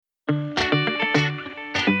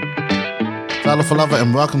Talofa lava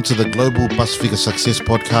and welcome to the Global Pasifika Success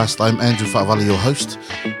Podcast. I'm Andrew Fa'avali, your host.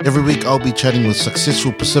 Every week I'll be chatting with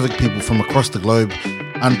successful Pacific people from across the globe,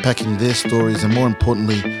 unpacking their stories and more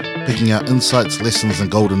importantly, picking out insights, lessons and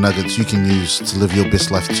golden nuggets you can use to live your best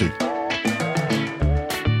life too.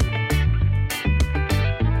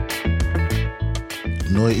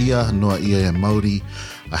 Noa'ia in Māori.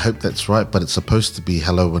 I hope that's right, but it's supposed to be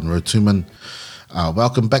hello in Rotuman.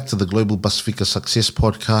 Welcome back to the Global Pasifika Success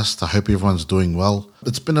Podcast. I hope everyone's doing well.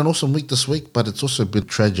 It's been an awesome week this week, but it's also been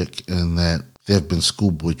tragic in that there have been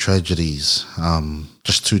schoolboy tragedies.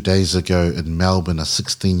 Just 2 days ago in Melbourne, a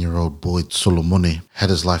 16-year-old boy, Solomone, had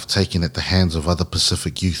his life taken at the hands of other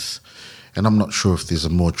Pacific youth. And I'm not sure if there's a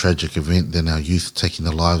more tragic event than our youth taking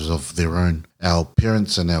the lives of their own. Our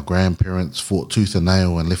parents and our grandparents fought tooth and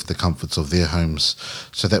nail and left the comforts of their homes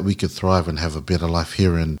so that we could thrive and have a better life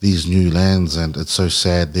here in these new lands. And it's so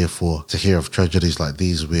sad, therefore, to hear of tragedies like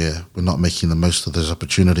these where we're not making the most of those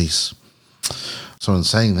opportunities. So in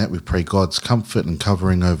saying that, we pray God's comfort and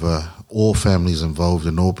covering over all families involved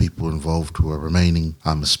and all people involved who are remaining,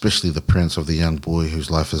 especially the parents of the young boy whose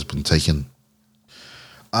life has been taken.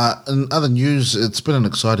 In other news, it's been an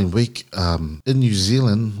exciting week. In New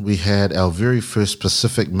Zealand, we had our very first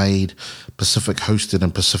Pacific-made, Pacific-hosted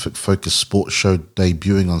and Pacific-focused sports show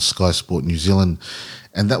debuting on Sky Sport New Zealand,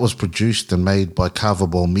 and that was produced and made by Carver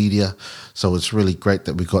Bowl Media, so it's really great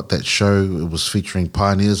that we got that show. It was featuring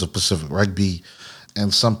pioneers of Pacific rugby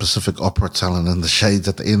and some Pacific opera talent in the shades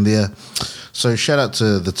at the end there. So shout out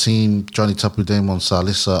to the team, Johnny Tapu, Damon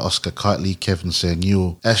Salisa, Oscar Kitely, Kevin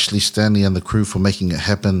Samuel, Ashley Stanley and the crew for making it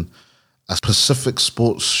happen. A Pacific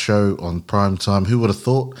sports show on prime time, who would have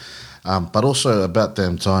thought? But also about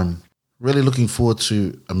damn time. Really looking forward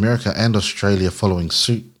to America and Australia following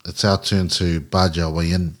suit. It's our turn to barge our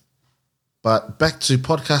way in. But back to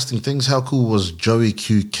podcasting things, how cool was Joey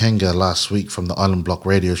Q Kanga last week from the Island Block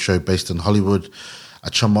radio show based in Hollywood? A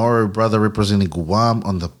Chamorro brother representing Guam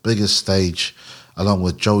on the biggest stage, along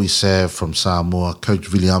with Joey Sav from Samoa, Coach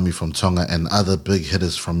Viliami from Tonga, and other big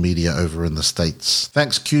hitters from media over in the States.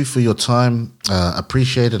 Thanks, Q, for your time.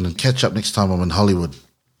 Appreciate it, and catch up next time I'm in Hollywood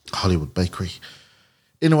Bakery.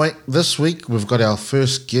 Anyway, this week we've got our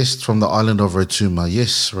first guest from the island of Rotuma.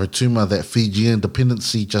 Yes, Rotuma, that Fijian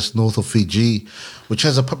dependency just north of Fiji, which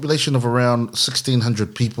has a population of around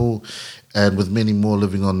 1,600 people, and with many more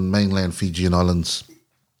living on mainland Fijian islands.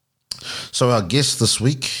 So our guest this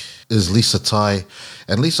week is Lisa Tai,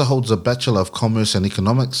 and Lisa holds a Bachelor of Commerce and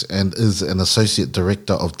Economics and is an Associate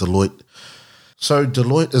Director of Deloitte. So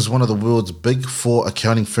Deloitte is one of the world's big four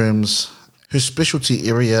accounting firms whose specialty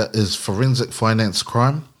area is forensic finance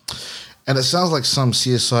crime. And it sounds like some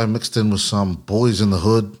CSI mixed in with some Boys in the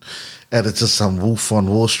Hood, added to some Wolf on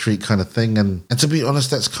Wall Street kind of thing. And to be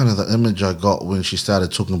honest, that's kind of the image I got when she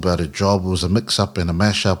started talking about her job. It was a mix-up and a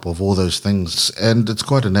mash-up of all those things. And it's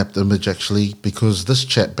quite an apt image, actually, because this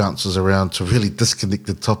chat bounces around to really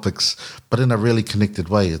disconnected topics, but in a really connected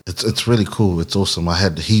way. It's really cool. It's awesome. I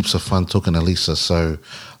had heaps of fun talking to Lisa, so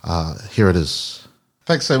here it is.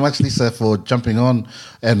 Thanks so much, Lisa, for jumping on,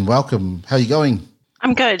 and welcome. How are you going?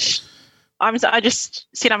 I'm good. I just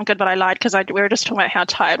said I'm good, but I lied because we were just talking about how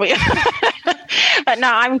tired we are. But no,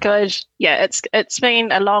 I'm good. Yeah, it's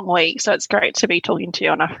been a long week, so it's great to be talking to you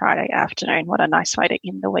on a Friday afternoon. What a nice way to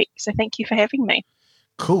end the week. So thank you for having me.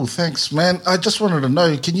 Cool, thanks, man. I just wanted to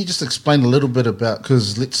know, can you just explain a little bit about,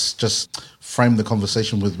 because let's just frame the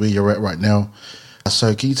conversation with where you're at right now.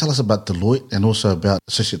 So can you tell us about Deloitte and also about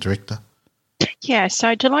Associate Director? Yeah,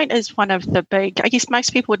 so Deloitte is one of the big, I guess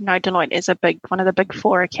most people would know Deloitte as one of the big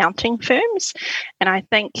four accounting firms. And I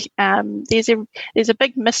think there's a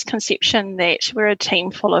big misconception that we're a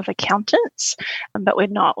team full of accountants, but we're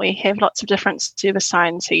not. We have lots of different service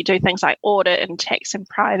lines. So you do things like audit and tax and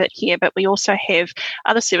private here, but we also have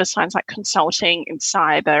other service lines like consulting and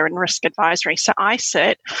cyber and risk advisory. So I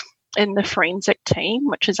sit in the forensic team,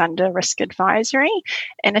 which is under risk advisory.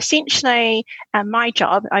 And essentially, my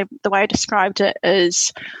job, the way I described it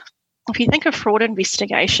is, if you think of fraud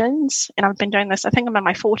investigations, and I've been doing this, I think I'm in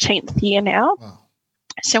my 14th year now. Wow.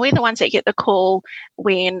 So we're the ones that get the call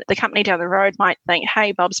when the company down the road might think,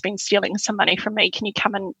 hey, Bob's been stealing some money from me. Can you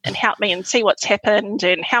come in and help me and see what's happened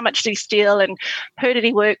and how much did he steal and who did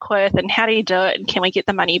he work with and how did he do it and can we get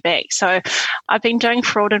the money back? So I've been doing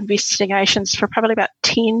fraud investigations for probably about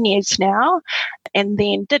 10 years now, and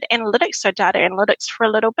then did analytics, so data analytics for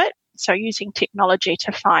a little bit. So using technology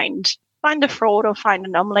to find the fraud or find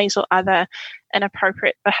anomalies or other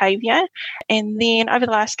inappropriate behaviour. And then over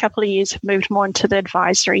the last couple of years, I've moved more into the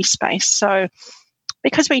advisory space. So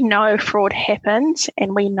because we know fraud happens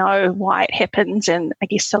and we know why it happens, and I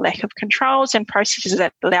guess the lack of controls and processes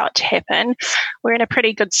that allow it to happen, we're in a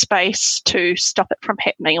pretty good space to stop it from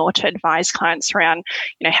happening or to advise clients around,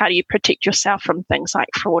 how do you protect yourself from things like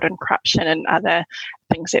fraud and corruption and other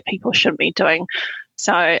things that people shouldn't be doing.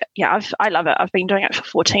 So, yeah, I love it. I've been doing it for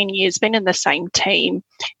 14 years, been in the same team.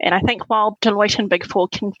 And I think while Deloitte and Big Four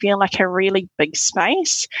can feel like a really big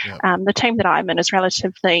space, the team that I'm in is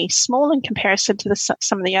relatively small in comparison to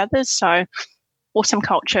some of the others. So awesome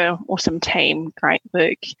culture, awesome team, great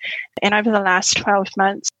work. And over the last 12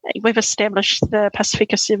 months, we've established the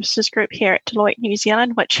Pasifika Services Group here at Deloitte New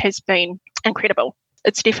Zealand, which has been incredible.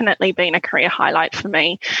 It's definitely been a career highlight for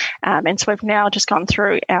me. And so we've now just gone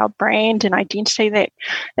through our brand and identity that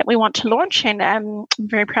we want to launch. And I'm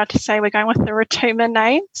very proud to say we're going with the Rotuma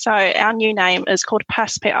name. So our new name is called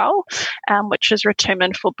Pås Peau, which is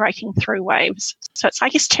Rotuman for breaking through waves. So it's, I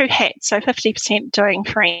guess, two hats. So 50% doing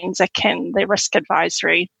forensic and the risk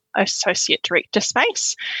advisory associate director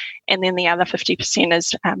space. And then the other 50%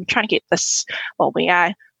 is trying to get this,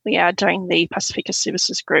 we are doing the Pasifika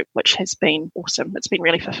Services Group, which has been awesome. It's been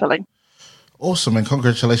really fulfilling. Awesome, and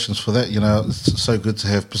congratulations for that. It's so good to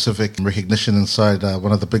have Pacific recognition inside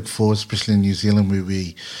one of the big four, especially in New Zealand, where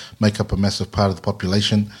we make up a massive part of the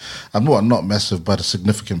population. Well, not massive, but a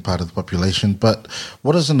significant part of the population. But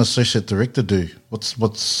what does an associate director do?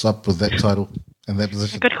 What's up with that title and that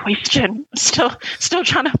position? Good question. Still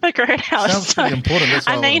trying to figure it out. Sounds pretty important. That's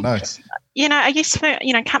what I want to know. I guess for,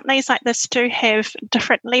 companies like this do have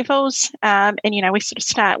different levels. And, we sort of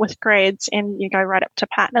start with grads and you go right up to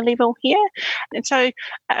partner level here. And so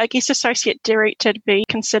I guess associate director to be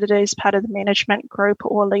considered as part of the management group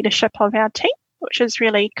or leadership of our team, which is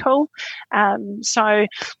really cool. So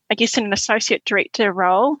I guess in an associate director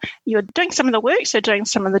role, you're doing some of the work, so doing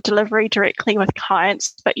some of the delivery directly with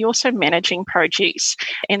clients, but you're also managing projects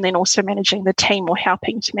and then also managing the team or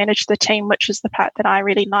helping to manage the team, which is the part that I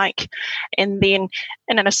really like. And then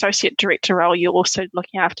in an associate director role, you're also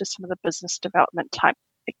looking after some of the business development type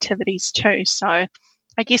activities too. So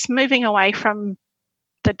I guess moving away from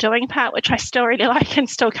the doing part, which I still really like and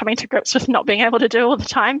still coming to grips with not being able to do all the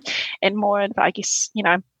time, and more of, I guess,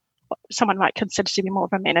 what someone might consider to be more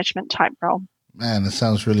of a management type role. Man, it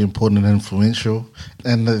sounds really important and influential.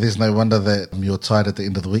 And there's no wonder that you're tired at the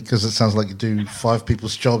end of the week, because it sounds like you do 5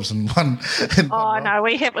 people's jobs in one. No,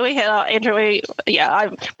 we have Andrew. We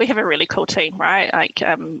have a really cool team, right? Like,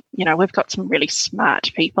 we've got some really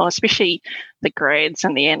smart people, especially the grads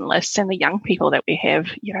and the analysts and the young people that we have.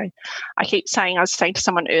 I was saying to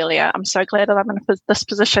someone earlier, I'm so glad that I'm in this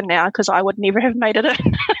position now, because I would never have made it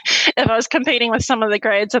in if I was competing with some of the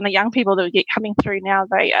grads and the young people that we get coming through now.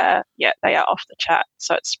 They are off the chart.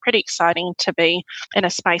 So it's pretty exciting to be in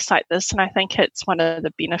a space like this. And I think it's one of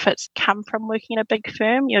the benefits come from working in a big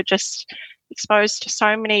firm. You're just exposed to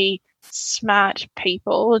so many smart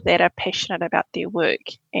people that are passionate about their work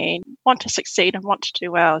and want to succeed and want to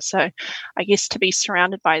do well. So I guess to be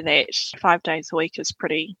surrounded by that 5 days a week is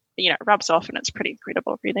pretty, it rubs off, and it's pretty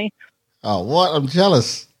incredible, really. Oh, what? I'm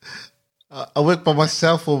jealous. I work by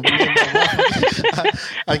myself, or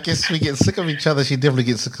I guess we get sick of each other. She definitely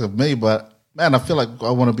gets sick of me, but man, I feel like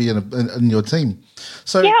I want to be in your team.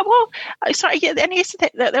 So yeah, and yes,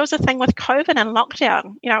 there was a thing with COVID and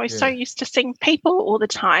lockdown. We're so used to seeing people all the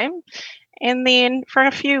time, and then for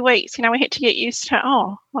a few weeks, we had to get used to,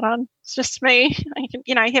 hold on, it's just me.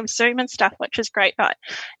 You have Zoom and stuff, which is great, but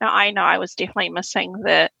I know I was definitely missing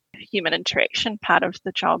the human interaction part of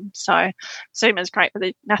the job. So Zoom is great,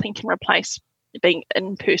 but nothing can replace being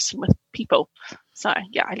in person with people. So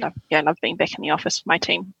I love being back in the office with my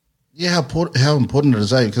team. Yeah, how important it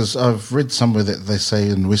is, because I've read somewhere that they say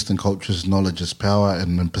in Western cultures, knowledge is power,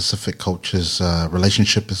 and in Pacific cultures,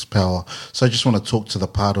 relationship is power. So I just want to talk to the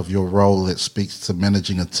part of your role that speaks to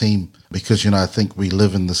managing a team, because, I think we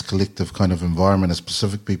live in this collective kind of environment as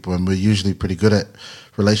Pacific people, and we're usually pretty good at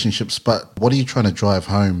relationships. But what are you trying to drive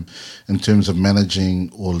home in terms of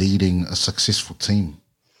managing or leading a successful team?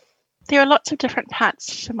 There are lots of different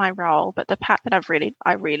parts to my role, but the part that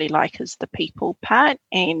I really like is the people part,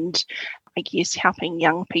 and I guess helping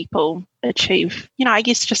young people achieve,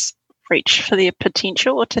 just reach for their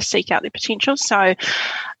potential or to seek out their potential. So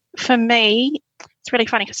for me, it's really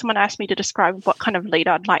funny because someone asked me to describe what kind of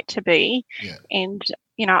leader I'd like to be. Yeah. And,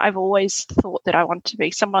 I've always thought that I want to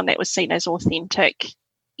be someone that was seen as authentic,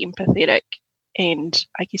 empathetic, and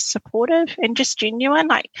I guess supportive and just genuine.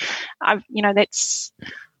 Like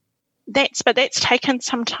that's taken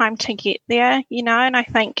some time to get there, and I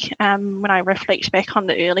think when I reflect back on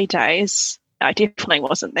the early days, I definitely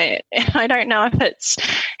wasn't that. And I don't know if it's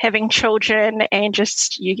having children and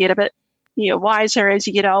just you get a bit, you're wiser as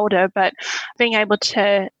you get older, but being able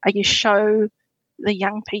to, I guess, show the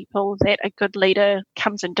young people that a good leader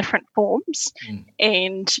comes in different forms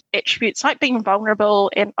and attributes like being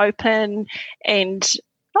vulnerable and open and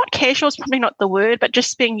not casual is probably not the word, but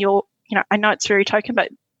just being your, I know it's very token,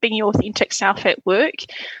 but being your authentic self at work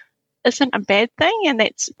isn't a bad thing, and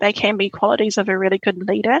they can be qualities of a really good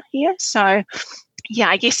leader here. So yeah,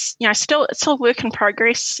 I guess, it's still work in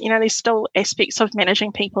progress. There's still aspects of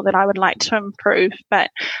managing people that I would like to improve, but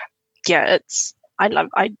yeah, I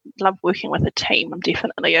love working with a team. I'm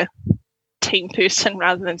definitely a team person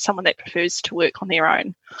rather than someone that prefers to work on their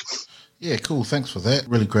own. Yeah, cool. Thanks for that.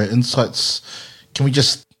 Really great insights. Can we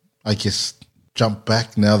just, I guess, jump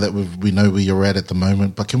back now that we know where you're at the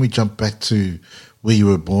moment, but can we jump back to where you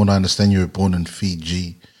were born? I understand you were born in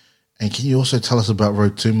Fiji. And can you also tell us about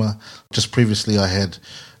Rotuma? Just previously I had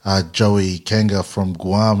Joey Kanga from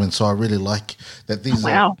Guam, and so I really like that these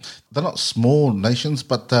are, they're not small nations,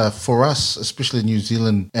 but for us, especially New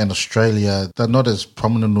Zealand and Australia, they're not as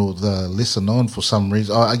prominent or they're lesser known for some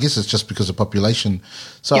reason. I guess it's just because of population.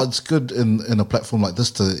 So It's good in a platform like this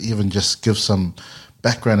to even just give some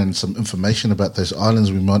background and some information about those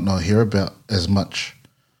islands we might not hear about as much.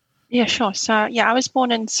 Yeah, sure. So, I was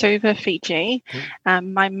born in Suva, Fiji.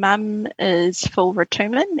 My mum is full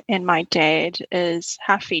Rotuman and my dad is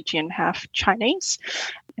half Fijian, half Chinese.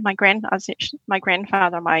 And my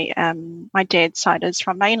grandfather, my dad's side is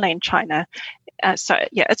from mainland China. So,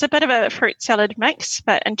 it's a bit of a fruit salad mix.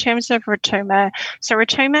 But in terms of Rotuma,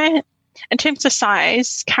 in terms of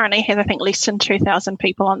size, currently has, I think, less than 2,000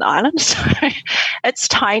 people on the island. So it's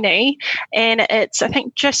tiny. And it's, I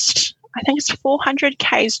think it's 400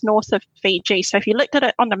 k's north of Fiji. So if you looked at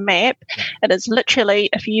it on the map, it is literally,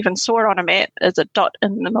 if you even saw it on a map, is a dot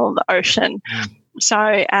in the middle of the ocean. So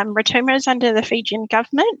Rotuma is under the Fijian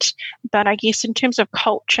government, but I guess in terms of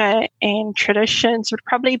culture and traditions would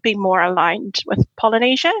probably be more aligned with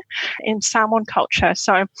Polynesia and Samoan culture.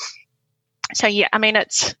 So yeah, I mean,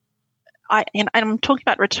 and I'm talking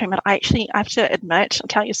about Rotuma. I have to admit, I'll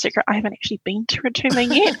tell you a secret, I haven't actually been to Rotuma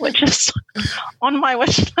yet, which is on my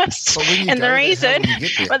wish list. And the reason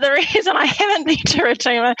I haven't been to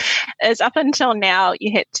Rotuma is up until now,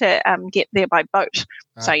 you had to get there by boat.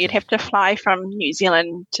 So you'd have to fly from New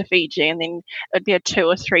Zealand to Fiji, and then it'd be a 2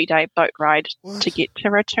 or 3 day boat ride to get to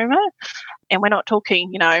Rotuma. And we're not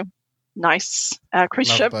talking, nice cruise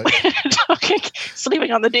ship. We're talking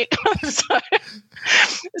sleeping on the deck.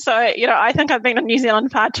 So I think I've been in New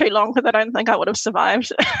Zealand far too long because I don't think I would have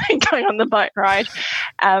survived going on the boat ride.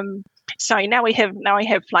 So now we have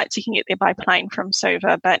flights. You can get there by plane from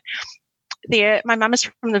Suva, but my mum is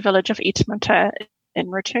from the village of E10 in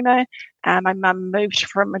Rotuma. My mum moved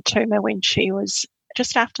from Rotuma when she was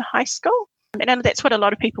just after high school, and that's what a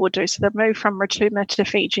lot of people would do. So they move from Rotuma to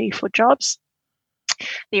Fiji for jobs.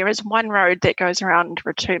 There is one road that goes around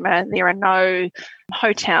Rotuma. There are no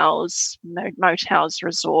hotels, no motels,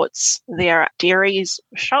 resorts. There are dairies,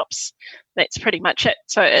 shops. That's pretty much it.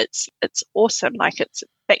 So it's awesome. Like, it's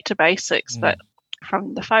back to basics. But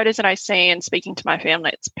from the photos that I see and speaking to my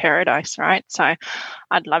family, it's paradise, right? So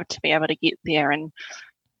I'd love to be able to get there. And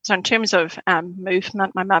so in terms of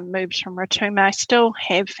movement, my mum moved from Rotuma. I still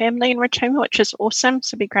have family in Rotuma, which is awesome.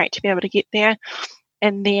 So it'd be great to be able to get there.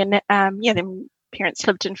 And then, then parents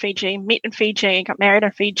lived in Fiji, met in Fiji, got married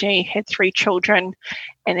in Fiji, had 3 children,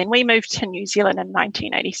 and then we moved to New Zealand in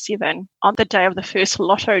 1987 on the day of the first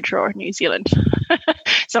lotto draw in New Zealand.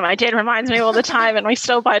 So my dad reminds me all the time, and we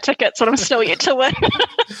still buy tickets, but I'm still yet to win.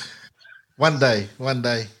 One day.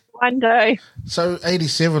 So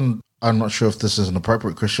 87, I'm not sure if this is an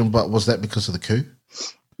appropriate question, but was that because of the coup?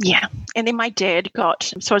 Yeah. And then my dad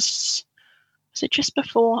was it just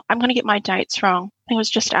before? I'm going to get my dates wrong. I think it was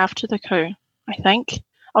just after the coup. I think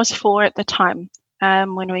I was 4 at the time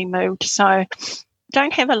when we moved, so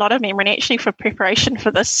don't have a lot of memory. And actually, for preparation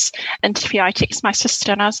for this interview, I texted my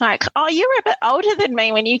sister and I was like, "Oh, you were a bit older than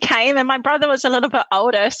me when you came," and my brother was a little bit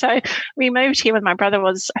older. So we moved here when my brother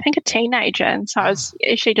was, I think, a teenager, and so I was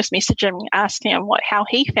actually just messaging, asking him how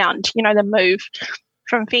he found, the move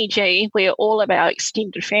from Fiji, where all of our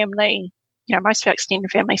extended family, most of our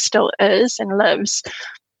extended family still is and lives,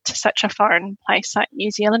 to such a foreign place like New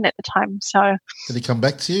Zealand at the time. So did he come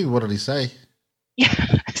back to you? What did he say? Yeah,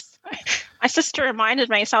 my sister reminded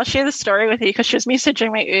me, so I'll share the story with you because she was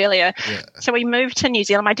messaging me earlier. Yeah. So we moved to New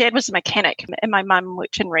Zealand. My dad was a mechanic and my mum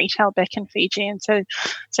worked in retail back in Fiji, and so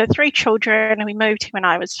 3 children, and we moved here when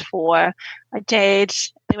I was 4. My dad,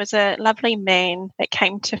 there was a lovely man that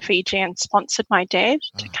came to Fiji and sponsored my dad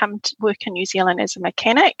to come to work in New Zealand as a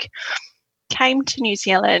mechanic. Came to New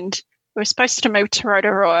Zealand. We were supposed to move to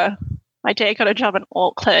Rotorua My dad got a job in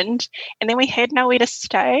Auckland, and then we had nowhere to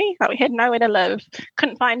stay. Like, we had nowhere to live,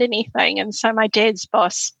 couldn't find anything. And so my dad's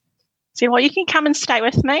boss said, well, you can come and stay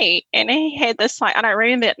with me. And he had this, like, I don't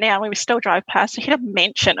remember it now, we still drive past, he had a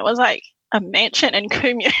mansion. It was like a mansion in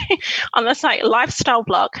Kumu on this like lifestyle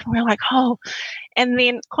block. And we were like, oh. And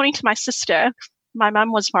then according to my sister, my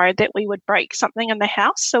mum was worried that we would break something in the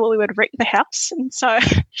house, so we would wreck the house. And so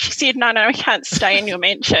she said, no, we can't stay in your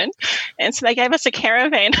mansion. And so they gave us a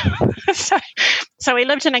caravan. so we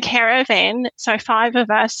lived in a caravan, so 5 of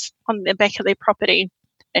us on the back of their property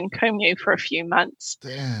in Kumu for a few months.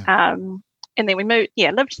 Damn. And then we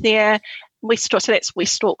lived there. So that's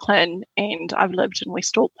West Auckland, and I've lived in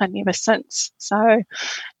West Auckland ever since. So,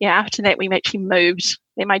 after that, we actually moved.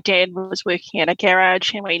 Then my dad was working at a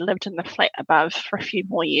garage, and we lived in the flat above for a few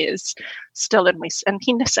more years, still in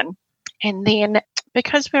Henderson. And then,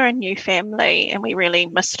 because we're a new family and we really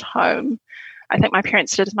missed home, I think my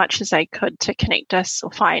parents did as much as they could to connect us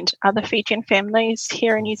or find other Fijian families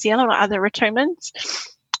here in New Zealand or other Rotumans.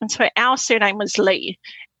 And so our surname was Lee.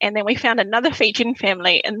 And then we found another Fijian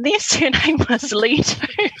family, and their surname was Lee too.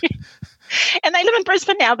 And they live in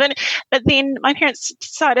Brisbane now. But then my parents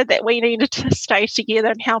decided that we needed to stay together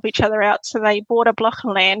and help each other out. So they bought a block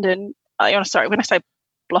of land when I say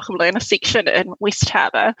block of land, a section in West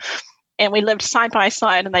Harbour. And we lived side by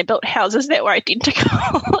side, and they built houses that were identical.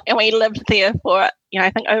 And we lived there for, I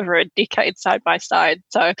think over a decade side by side.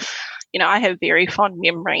 So, I have very fond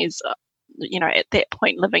memories at that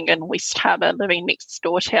point living in West Harbour, living next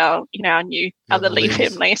door to our new other Lee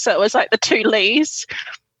family. So it was like the 2 Lees.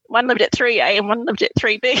 One lived at 3A and one lived at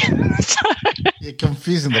 3B. So you're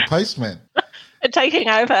confusing the postman. Taking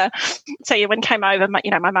over. So when came over,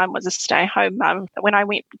 my mum was a stay-home mum. When I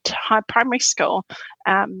went to primary school,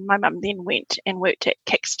 my mum then went and worked at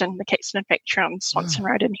Caxton, the Caxton factory on Swanson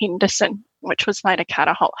Road in Henderson, which was later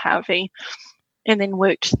Carter Holt Harvey. And then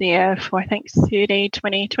worked there for, I think,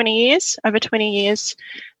 20 years, over 20 years,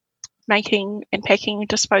 making and packing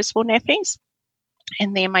disposable nappies.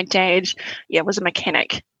 And then my dad, was a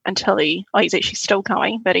mechanic until he's actually still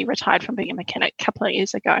going, but he retired from being a mechanic a couple of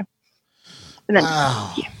years ago. And then,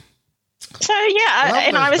 wow. So,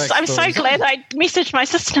 and I was so glad that I messaged my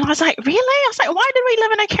sister, and I was like, really? I was like, why did we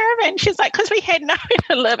live in a caravan? She's like, because we had nowhere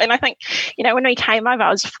to live. And I think, when we came over, I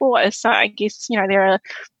was 4, so I guess,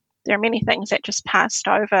 there are many things that just passed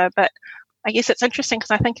over, but I guess it's interesting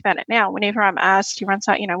because I think about it now. Whenever I'm asked, everyone's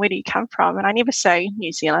like, where do you come from? And I never say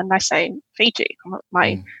New Zealand. I say Fiji.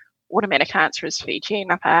 My automatic answer is Fiji.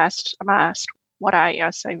 And I'm asked, what are you?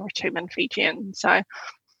 I say Rotuman, Fijian. So,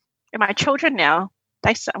 and my children now,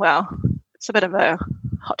 they say, well, it's a bit of a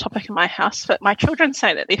hot topic in my house, but my children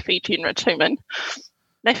say that they're Fijian Rotuman.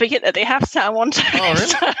 They forget that they're half Samoan too.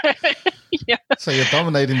 Oh, really? So you're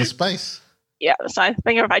dominating the space. Yeah, so I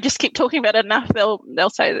think if I just keep talking about it enough,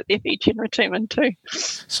 they'll say that they're Fijian Rotuman too.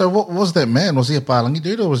 So what was that man? Was he a Palangi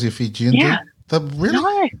dude or was he a Fijian dude? Really?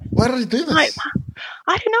 No. Why did he do this?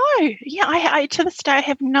 I don't know. Yeah, I to this day I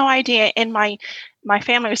have no idea. And my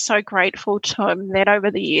family was so grateful to him that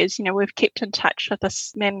over the years, we've kept in touch with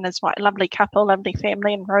this man and his wife, lovely couple, lovely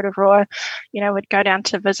family in Rotorua. We'd go down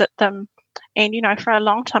to visit them. And, for a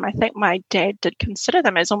long time, I think my dad did consider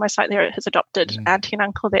them as almost like they're his adopted auntie and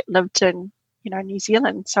uncle that lived in New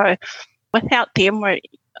Zealand. So without them,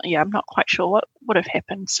 I'm not quite sure what would have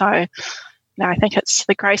happened. So, I think it's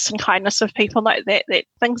the grace and kindness of people like that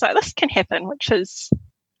things like this can happen, which is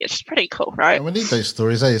it's pretty cool, right? And we need those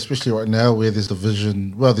stories, especially right now where there's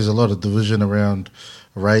division. Well, there's a lot of division around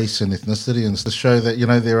race and ethnicity, and to show that,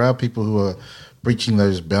 there are people who are breaching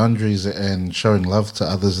those boundaries and showing love to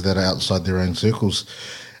others that are outside their own circles.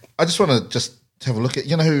 I just want to have a look at,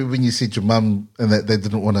 when you said your mum and that they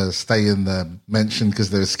didn't want to stay in the mansion because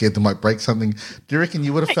they were scared they might break something. Do you reckon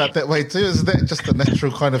you would have felt that way too? Is that just a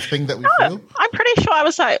natural kind of thing that we feel? I'm pretty sure I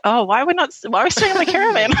was like, why are we staying in the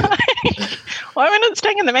caravan? Why are we not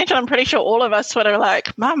staying in the mansion? I'm pretty sure all of us would have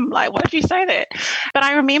like, Mum, like, why did you say that? But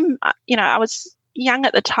I remember, I was young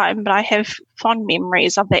at the time, but I have fond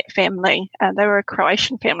memories of that family. They were a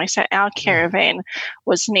Croatian family, so our caravan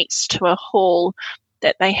was next to a hall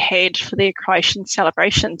that they had for their Croatian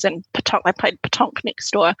celebrations, and they played petanque next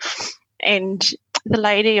door. And the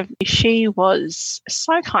lady, she was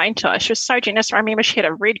so kind to us. She was so generous. I remember she had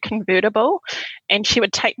a red convertible, and she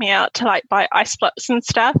would take me out to buy ice blips and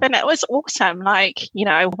stuff. And it was awesome.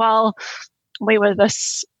 While we were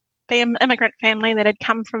this immigrant family that had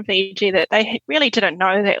come from Fiji that they really didn't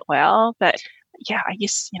know that well, but I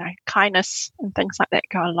guess, kindness and things like that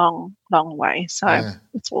go a long, long way. So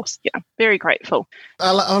it's awesome. Yeah, very grateful.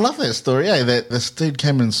 I love that story, that this dude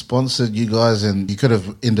came and sponsored you guys, and you could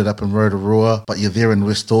have ended up in Rotorua, but you're there in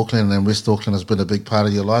West Auckland, and West Auckland has been a big part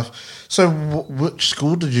of your life. So which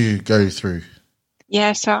school did you go through?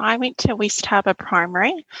 Yeah, so I went to West Harbour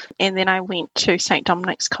Primary, and then I went to St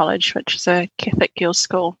Dominic's College, which is a Catholic girls'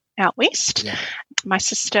 school out west. Yeah. My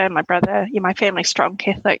sister and my brother, my family's strong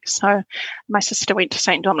Catholic, so my sister went to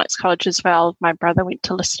St Dominic's College as well. My brother went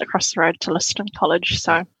to across the road to Liston College.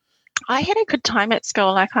 So I had a good time at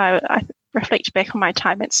school. Like I reflect back on my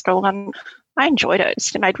time at school, and I enjoyed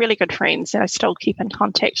it. I made really good friends, and I still keep in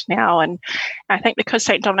contact now. And I think because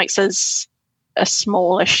St Dominic's is a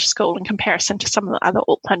smallish school in comparison to some of the other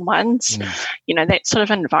Auckland ones, that sort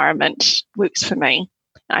of environment works for me.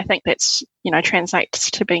 I think that's, translates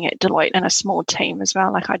to being at Deloitte in a small team as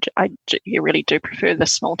well. Like I really do prefer the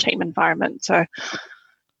small team environment. So,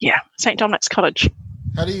 St Dominic's College.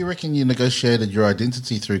 How do you reckon you negotiated your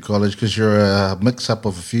identity through college? Because you're a mix-up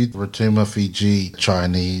of a few Rotuma, Fiji,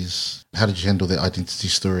 Chinese. How did you handle that identity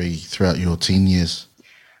story throughout your teen years?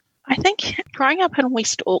 I think growing up in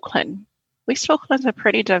West Auckland's a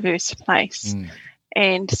pretty diverse place.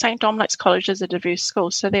 And St Dominic's College is a diverse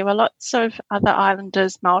school, so there were lots of other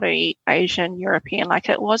islanders, Māori, Asian, European. Like,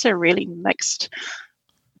 it was a really mixed,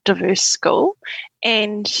 diverse school.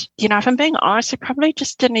 And, if I'm being honest, I probably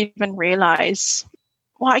just didn't even realise,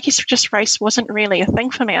 I guess just race wasn't really a thing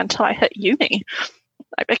for me until I hit uni.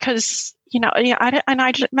 Because,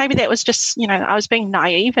 maybe that was just, I was being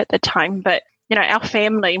naive at the time, but our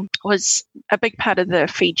family was a big part of the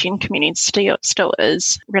Fijian community, still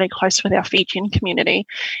is really close with our Fijian community.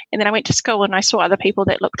 And then I went to school and I saw other people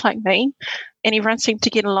that looked like me, and everyone seemed to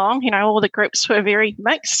get along. All the groups were very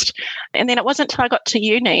mixed. And then it wasn't until I got to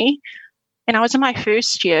uni, and I was in my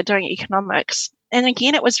first year doing economics. And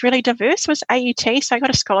again, it was really diverse. It was AUT, so I got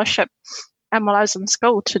a scholarship while I was in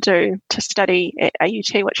school to study at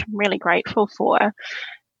AUT, which I'm really grateful for.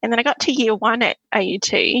 And then I got to year one at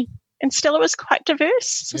AUT, and still it was quite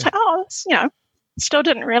diverse. So I was like, still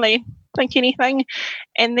didn't really think anything.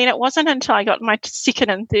 And then it wasn't until I got my second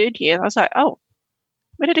and third year, I was like, oh,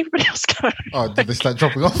 where did everybody else go? Oh, did they start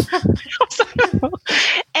dropping off?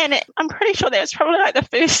 And I'm pretty sure that was probably like the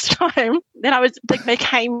first time that I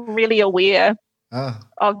became really aware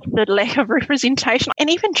of the lack of representation. And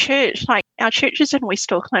even church, like our churches in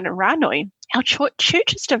West Auckland and Ranui, our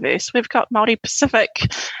church is diverse. We've got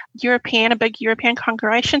Māori-Pacific, European, a big European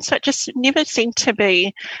congregation. So it just never seemed to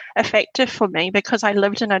be effective for me because I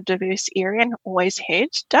lived in a diverse area and always had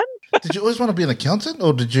done. Did you always want to be an accountant,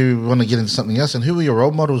 or did you want to get into something else? And who were your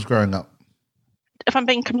role models growing up? If I'm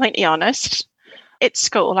being completely honest, at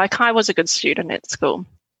school, like I was a good student at school.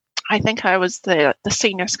 I think I was the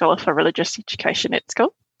senior scholar for religious education at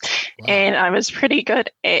school. Wow. And I was pretty good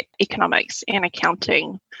at economics and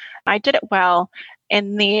accounting. I did it well.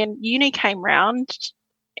 And then uni came round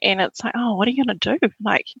and it's like, oh, what are you going to do?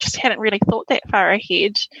 Like, just hadn't really thought that far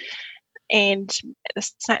ahead. And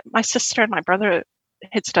my sister and my brother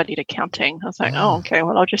had studied accounting. I was like, oh, okay,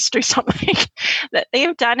 well, I'll just do something that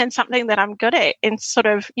they've done and something that I'm good at. And sort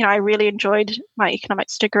of, I really enjoyed my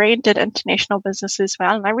economics degree and did international business as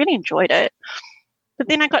well. And I really enjoyed it. But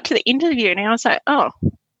then I got to the interview and I was like, oh,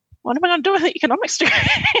 what am I going to do with the economics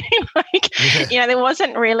degree? There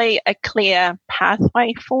wasn't really a clear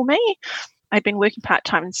pathway for me. I'd been working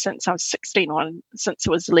part-time since I was 16, since it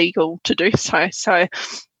was legal to do so. So,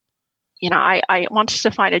 I wanted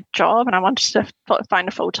to find a job and I wanted to find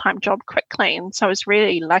a full-time job quickly. And so I was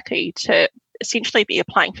really lucky to essentially be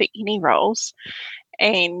applying for any roles.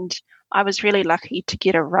 And I was really lucky to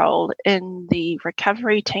get a role in the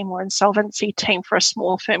recovery team or insolvency team for a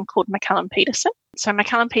small firm called McCallum Peterson. So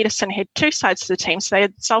McCallum Peterson had two sides to the team. So they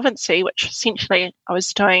had solvency, which essentially I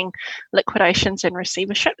was doing liquidations and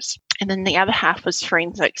receiverships. And then the other half was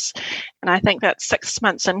forensics. And I think that's 6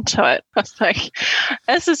 months into it, I was like,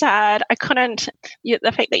 this is hard. I couldn't,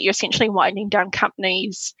 the fact that you're essentially winding down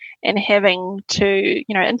companies and having to,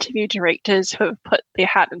 interview directors who have put their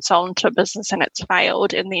heart and soul into a business and it's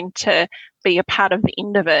failed, and then to be a part of the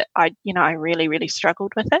end of it, I really, really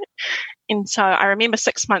struggled with it. And so I remember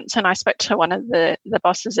 6 months and I spoke to one of the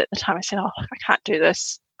bosses at the time. I said, oh, I can't do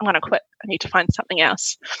this. I'm going to quit. I need to find something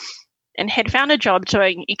else. And had found a job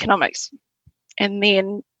doing economics. And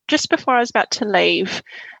then just before I was about to leave,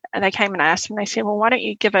 they came and asked me, they said, well, why don't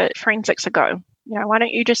you give it forensics a go? Why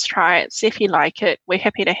don't you just try it, see if you like it. We're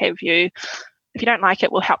happy to have you. If you don't like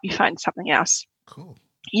it, we'll help you find something else. Cool.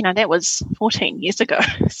 That was 14 years ago.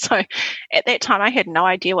 So at that time, I had no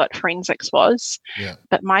idea what forensics was. Yeah.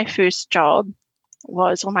 But my first job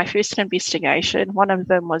was, or my first investigation, one of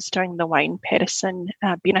them was doing the Wayne Patterson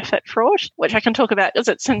benefit fraud, which I can talk about because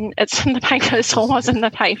it's in the papers or was in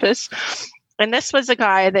the papers. And this was a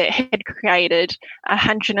guy that had created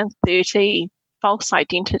 130 false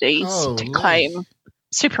identities to claim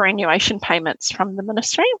superannuation payments from the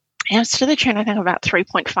ministry. And it was to the tune, I think, of about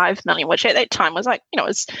 3.5 million, which at that time was like, it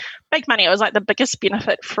was big money. It was like the biggest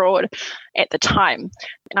benefit fraud at the time.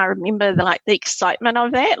 And I remember the excitement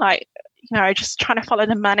of that, just trying to follow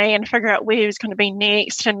the money and figure out where he was going to be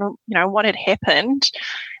next and, what had happened.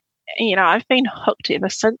 I've been hooked ever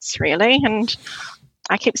since, really. And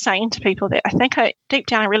I kept saying to people that I think deep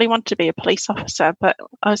down I really wanted to be a police officer, but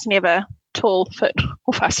I was never tall, fit,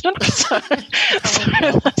 or fast enough. So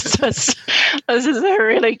this is a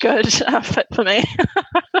really good fit for me.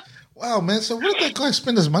 Wow, man. So what did that guy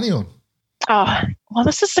spend his money on? Oh, well,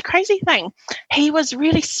 this is the crazy thing. He was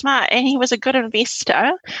really smart and he was a good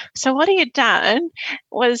investor. So what he had done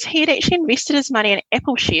was he had actually invested his money in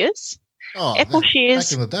Apple shares. Apple shares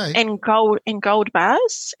back in the day. and gold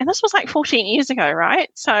bars. And this was like 14 years ago, right?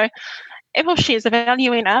 So Apple shares, the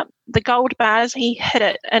value went up. The gold bars, he hid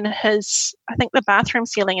it in his, I think, the bathroom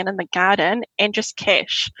ceiling and in the garden, and just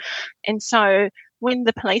cash. And so when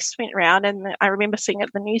the police went around, and I remember seeing it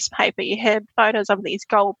in the newspaper, you had photos of these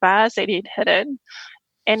gold bars that he'd hidden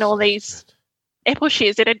and all these Apple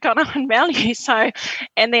shares that had gone up in value. So,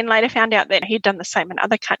 and then later found out that he'd done the same in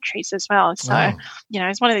other countries as well. So,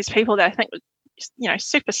 he's one of these people that I think was,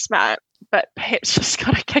 super smart, but perhaps just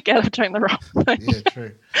got a kick out of doing the wrong thing. Yeah,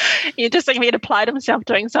 true. You just think if he'd applied himself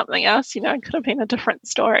doing something else, it could have been a different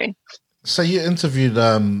story. So you interviewed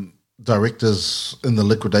directors in the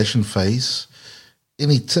liquidation phase.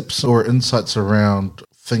 Any tips or insights around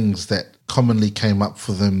things that commonly came up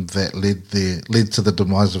for them that led to the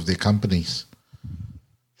demise of their companies?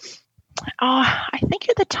 I think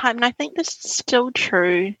at the time, and I think this is still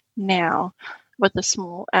true now with the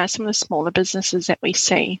some of the smaller businesses that we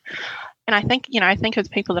see. And I think, I think of the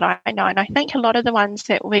people that I know, and I think a lot of the ones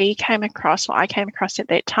that we came across, or I came across at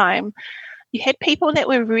that time, you had people that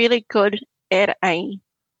were really good at a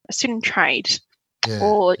certain trade,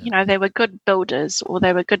 or, they were good builders, or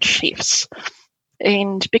they were good chefs.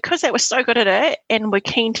 And because they were so good at it and were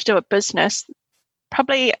keen to do a business,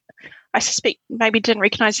 probably, I suspect, maybe didn't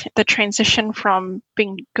recognize the transition from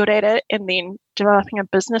being good at it and then developing a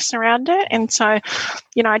business around it. And so,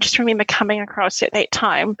 I just remember coming across at that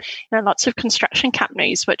time, lots of construction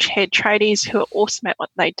companies which had tradies who were awesome at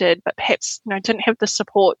what they did, but perhaps, didn't have the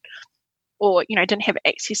support or, didn't have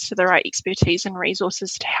access to the right expertise and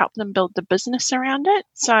resources to help them build the business around it.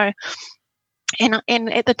 So, and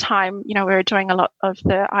at the time, we were doing a lot of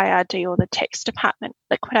the IRD or the tax department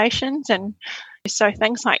liquidations. And so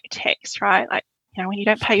things like tax, right? Like, when you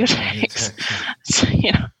don't pay your tax. So,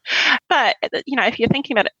 but, if you're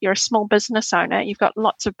thinking about it, you're a small business owner, you've got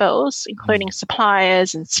lots of bills, including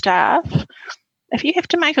suppliers and staff. If you have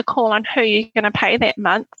to make a call on who you're going to pay that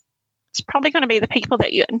month, it's probably going to be the people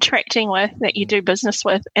that you're interacting with, that you do business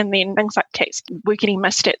with, and then things like tax were getting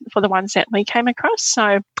missed for the ones that we came across.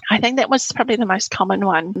 So I think that was probably the most common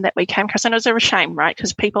one that we came across, and it was a shame, right?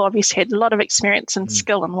 Because people obviously had a lot of experience and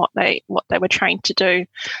skill in what they were trained to do,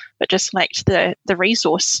 but just lacked the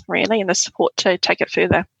resource really and the support to take it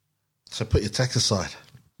further. So put your tax aside.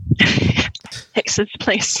 Taxes,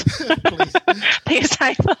 please.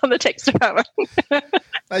 PSA on the tax department.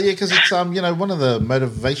 Because it's one of the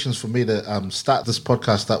motivations for me to start this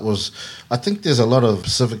podcast, that was, I think there's a lot of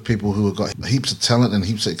Pacific people who have got heaps of talent and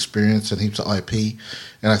heaps of experience and heaps of IP,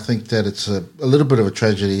 and I think that it's a little bit of a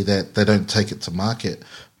tragedy that they don't take it to market.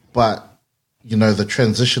 But the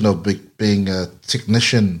transition of being a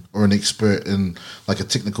technician or an expert in like a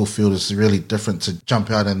technical field is really different to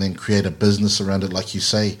jump out and then create a business around it, like you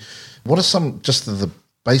say. What are some just the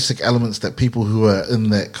basic elements that people who are in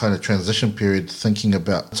that kind of transition period thinking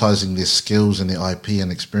about utilizing their skills and their IP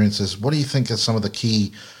and experiences, what do you think are some of the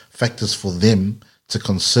key factors for them to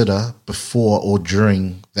consider before or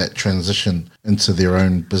during that transition into their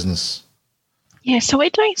own business? Yeah, so we're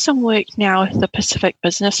doing some work now with the Pacific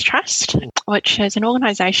Business Trust, which is an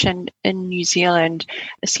organisation in New Zealand.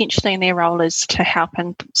 Essentially, and their role is to help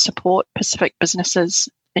and support Pacific businesses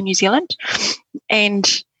in New Zealand.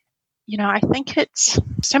 And I think it's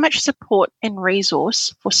so much support and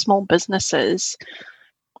resource for small businesses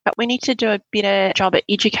but we need to do a better job at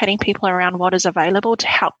educating people around what is available to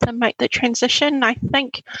help them make the transition. I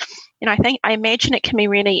imagine it can be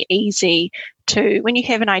really easy to, when you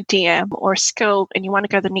have an idea or a skill and you want to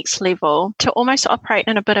go to the next level, to almost operate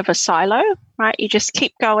in a bit of a silo, right? You just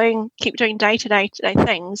keep going, keep doing day-to-day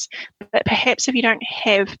things, but perhaps if you don't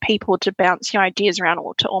have people to bounce your ideas around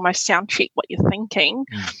or to almost sound check what you're thinking,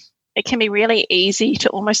 it can be really easy to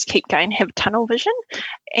almost keep going, have tunnel vision.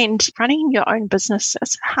 And running your own business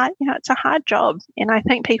is hard. It's a hard job. And I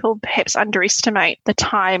think people perhaps underestimate the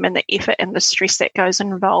time and the effort and the stress that is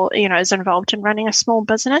involved in running a small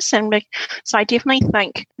business. And so I definitely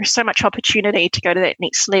think there's so much opportunity to go to that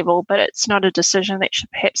next level, but it's not a decision that should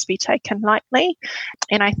perhaps be taken lightly.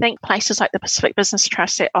 And I think places like the Pacific Business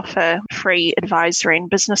Trust that offer free advisory and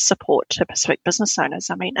business support to Pacific business owners,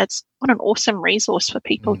 it's what an awesome resource for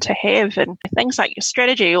people to have. And things like your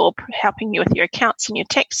strategy or helping you with your accounts and your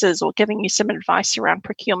taxes or giving you some advice around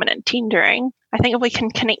procurement and tendering. I think if we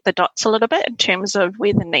can connect the dots a little bit in terms of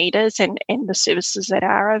where the need is and the services that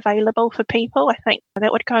are available for people, I think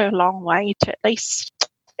that would go a long way to at least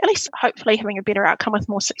hopefully having a better outcome with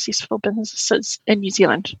more successful businesses in New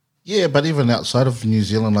Zealand. Yeah, but even outside of New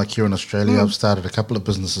Zealand, like here in Australia, I've started a couple of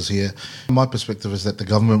businesses here. My perspective is that the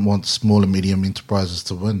government wants small and medium enterprises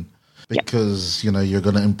to win. Because, you're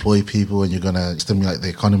going to employ people and you're going to stimulate the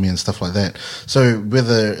economy and stuff like that. So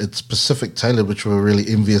whether it's Pacific tailored, which we're really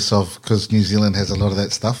envious of because New Zealand has a lot of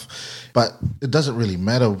that stuff, but it doesn't really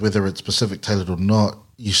matter whether it's Pacific tailored or not.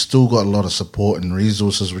 You still got a lot of support and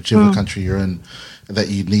resources, whichever country you're in, that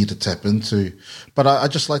you need to tap into. But I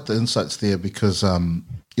just like the insights there because,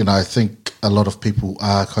 I think a lot of people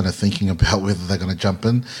are kind of thinking about whether they're going to jump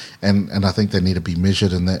in, and I think they need to be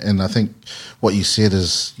measured in that. And I think what you said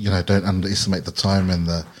is, don't underestimate the time and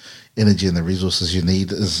the energy and the resources you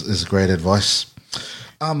need is great advice.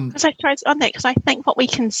 Because I think what we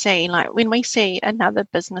can see, like when we see another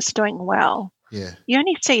business doing well, you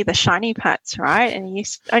only see the shiny parts, right? And you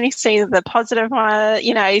only see the positive one,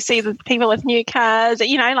 you see the people with new cars,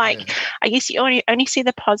 I guess you only see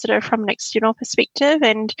the positive from an external perspective.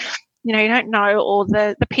 And, you don't know all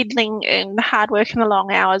the peddling and the hard work and the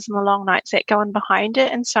long hours and the long nights that go in behind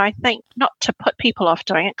it. And so I think not to put people off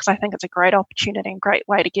doing it, because I think it's a great opportunity and great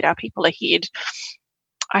way to get our people ahead.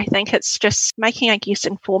 I think it's just making, I guess,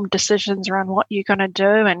 informed decisions around what you're going to do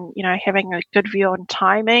and, having a good view on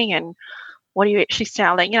timing and what are you actually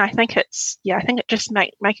selling? I think it just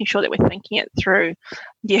making sure that we're thinking it through,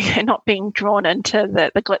 not being drawn into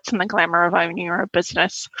the glitz and the glamour of owning your own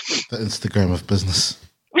business. The Instagram of business.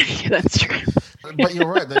 That's true. But you're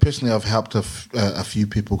right. Personally, I've helped a few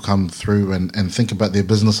people come through and think about their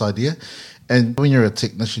business idea. And when you're a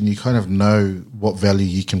technician, you kind of know what value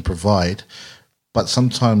you can provide. But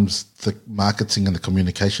sometimes the marketing and the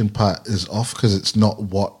communication part is off because it's not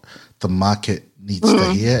what the market needs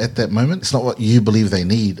to hear at that moment. It's not what you believe they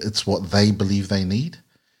need. It's what they believe they need.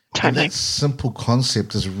 Totally. And that simple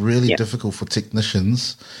concept is really difficult for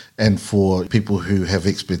technicians and for people who have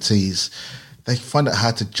expertise. They find it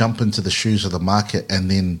hard to jump into the shoes of the market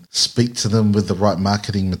and then speak to them with the right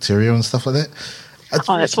marketing material and stuff like that.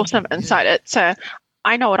 That's awesome insight. It's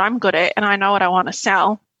I know what I'm good at and I know what I want to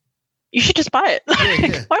sell. You should just buy it.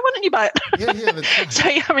 Yeah. Why wouldn't you buy it? Yeah,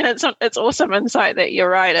 that's right. So it's awesome insight that you're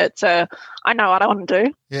right. It's I know what I want to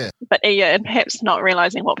do. Yeah. But and perhaps not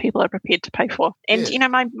realizing what people are prepared to pay for. And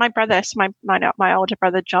my brother, so my older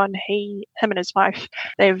brother John, him and his wife,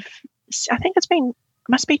 I think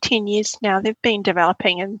must be 10 years now. They've been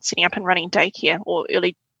developing and setting up and running daycare or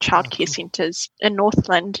early childcare centres in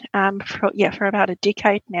Northland for about a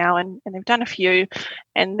decade now, and they've done a few,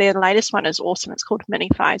 and their latest one is awesome. It's called Mini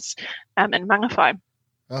Fies in Mangawhai.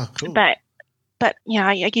 Oh, cool. But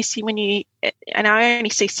I guess when and I only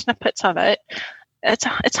see snippets of it.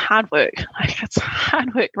 It's hard work. Like it's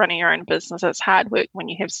hard work running your own business. It's hard work when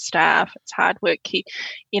you have staff. It's hard work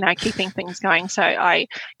keeping things going. So I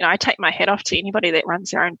take my hat off to anybody that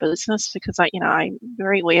runs their own business because I'm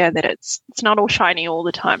very aware that it's not all shiny all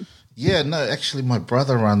the time. Yeah, no, actually my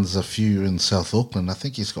brother runs a few in South Auckland. I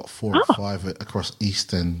think he's got 4 or 5 across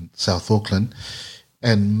East and South Auckland.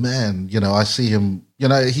 And man, I see him,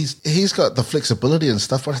 he's got the flexibility and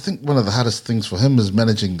stuff, but I think one of the hardest things for him is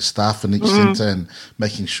managing staff in each centre and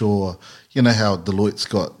making sure, how Deloitte's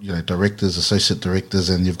got, directors, associate directors,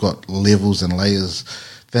 and you've got levels and layers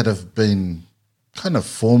that have been kind of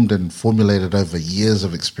formed and formulated over years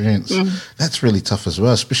of experience. That's really tough as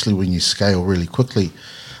well, especially when you scale really quickly.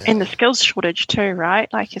 And the skills shortage too,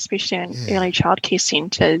 right? Like especially in early childcare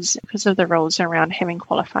centres, because of the rules around having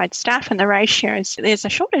qualified staff and the ratios, there's a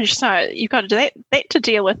shortage. So you've got to do that to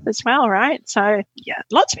deal with as well, right? So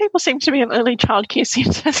lots of people seem to be in early childcare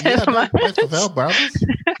centres at the moment. Both of our brothers.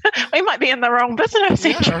 We might be in the wrong business.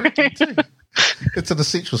 It's an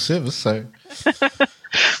essential service.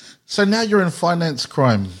 So now you're in finance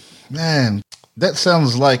crime, man. That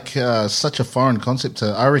sounds like such a foreign concept to,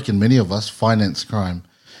 I reckon, many of us. Finance crime.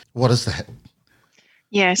 What is that?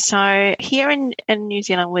 Yeah, so here in New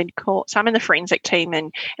Zealand, we'd call, so I'm in the forensic team,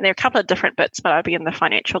 and there are a couple of different bits, but I'd be in the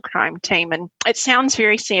financial crime team. And it sounds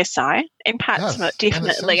very CSI, and parts of it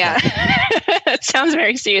definitely are. It sounds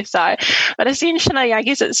very CSI. But essentially, I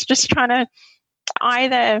guess it's just trying to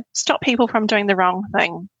either stop people from doing the wrong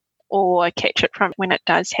thing or catch it from when it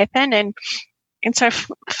does happen. And so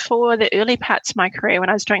for the early parts of my career, when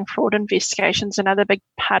I was doing fraud investigations, another big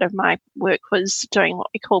part of my work was doing what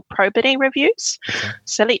we call probity reviews. Okay.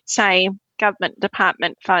 So let's say government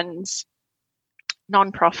department funds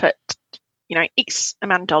non-profit, X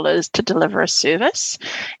amount of dollars to deliver a service.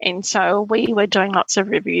 And so we were doing lots of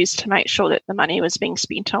reviews to make sure that the money was being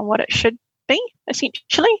spent on what it should be,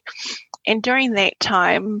 essentially. And during that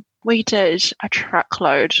time, we did a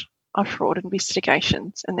truckload of fraud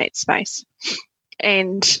investigations in that space.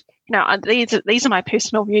 And these are my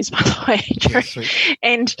personal views, by the way, Drew. Yes,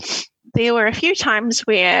 and there were a few times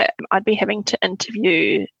where I'd be having to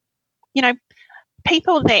interview,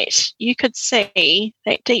 people that you could see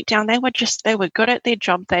that deep down they were good at their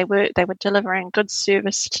job. They were delivering good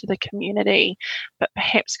service to the community, but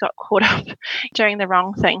perhaps got caught up doing the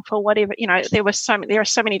wrong thing for whatever. There are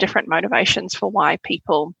so many different motivations for why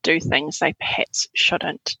people do things they perhaps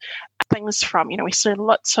shouldn't. Things from we see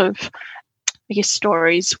lots of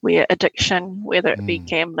stories where addiction, whether it be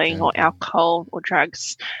gambling or alcohol or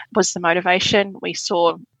drugs, was the motivation. We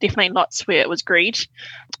saw definitely lots where it was greed.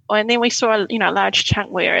 And then we saw a large chunk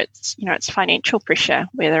where it's financial pressure,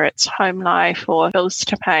 whether it's home life or bills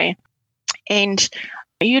to pay. And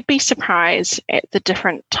you'd be surprised at the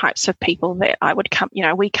different types of people that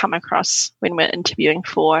we come across when we're interviewing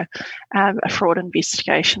for a fraud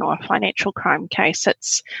investigation or a financial crime case.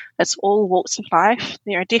 It's all walks of life.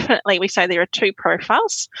 We say there are two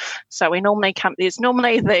profiles. So there's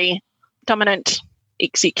normally the dominant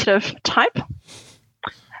executive type,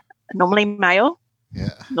 normally male,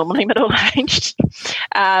 normally middle-aged,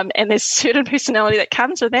 and there's certain personality that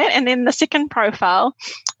comes with that. And then the second profile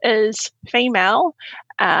is female,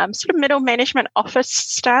 sort of middle management office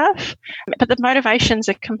staff, but the motivations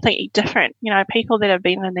are completely different. People that have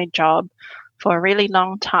been in their job for a really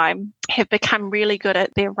long time have become really good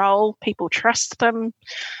at their role. People trust them.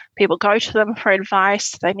 People go to them for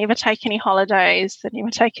advice. They never take any holidays. They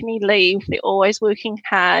never take any leave. They're always working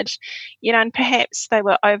hard. And perhaps they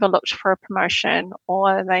were overlooked for a promotion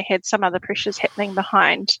or they had some other pressures happening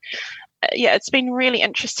behind. It's been really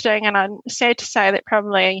interesting, and I'm sad to say that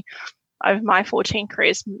probably over my 14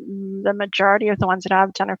 careers, the majority of the ones that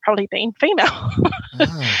I've done have probably been female.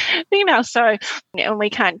 Female. So, and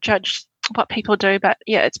we can't judge what people do, but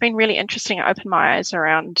it's been really interesting. It opened my eyes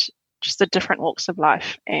around just the different walks of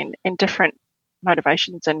life and different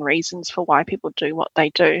motivations and reasons for why people do what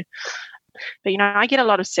they do. But, I get a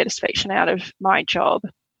lot of satisfaction out of my job.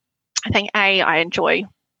 I think, I enjoy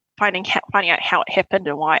finding out how it happened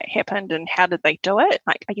and why it happened and how did they do it.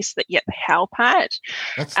 Like, I guess the how part.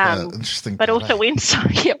 That's the interesting but part. Also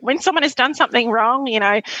when someone has done something wrong,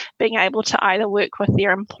 being able to either work with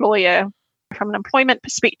their employer from an employment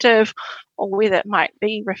perspective, or whether it might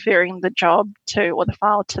be referring the job to or the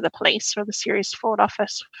file to the police or the Serious Fraud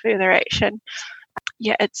Office for further action.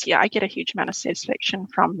 I get a huge amount of satisfaction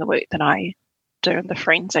from the work that I do in the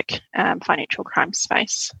forensic financial crime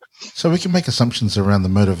space. So we can make assumptions around the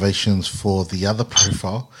motivations for the other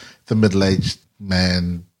profile, the middle-aged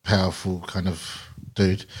man, powerful kind of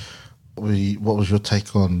dude. What was your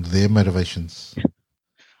take on their motivations?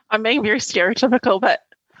 I'm being very stereotypical, but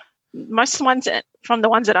most of the ones from the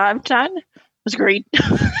ones that I've done was greed.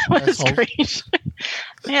 Greed.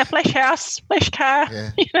 Flash house, flash car.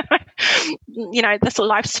 Yeah. This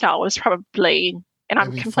lifestyle was probably, and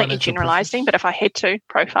maybe I'm completely generalizing, but if I had to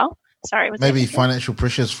profile, maybe financial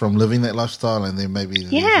pressures from living that lifestyle, and then maybe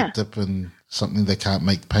there's a dip in something they can't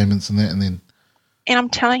make payments in that, and I'm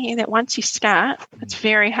telling you that once you start, it's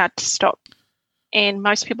very hard to stop, and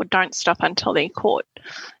most people don't stop until they're caught,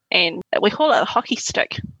 and we call it a hockey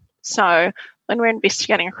stick. So when we're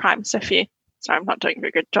investigating a crime, I'm not doing a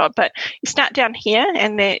very good job, but you start down here,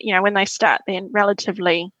 and when they start, they're in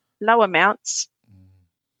relatively low amounts.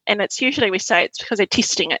 And it's usually, we say it's because they're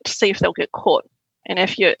testing it to see if they'll get caught. And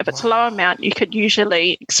if it's a low amount, you could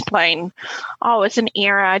usually explain, oh, it's an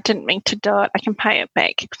error, I didn't mean to do it, I can pay it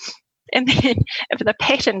back. And then if the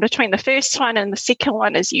pattern between the first one and the second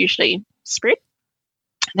one is usually spread,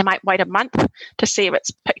 they might wait a month to see if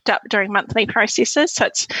it's picked up during monthly processes. So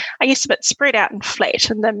it's, I guess, a bit spread out and flat,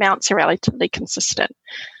 and the amounts are relatively consistent.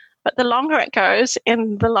 But the longer it goes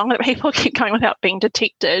and the longer people keep going without being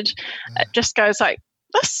detected, it just goes like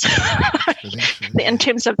this in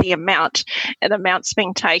terms of the amount and the amounts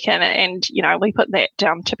being taken. And, we put that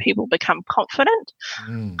down to people become confident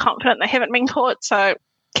they haven't been caught. So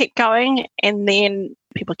keep going. And then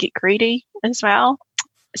people get greedy as well.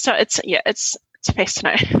 So it's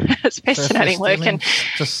fascinating. It's fascinating work, and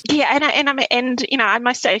I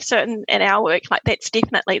must say, so in our work, like that's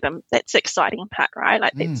definitely that's the exciting part, right?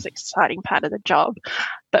 Like that's the exciting part of the job.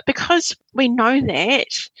 But because we know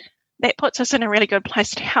that puts us in a really good place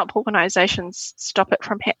to help organisations stop it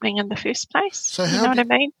from happening in the first place. So you know what I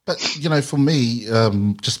mean? But for me,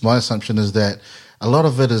 just my assumption is that a lot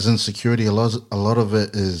of it is insecurity. A lot of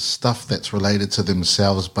it is stuff that's related to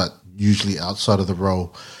themselves, but usually outside of the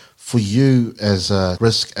role. For you as a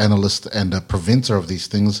risk analyst and a preventer of these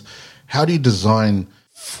things, how do you design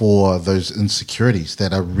for those insecurities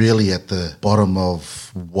that are really at the bottom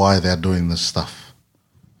of why they're doing this stuff?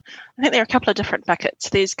 I think there are a couple of different buckets.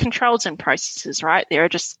 There's controls and processes, right? There are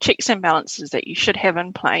just checks and balances that you should have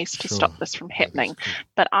in place to stop this from happening.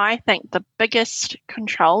 But I think the biggest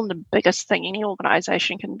control, the biggest thing any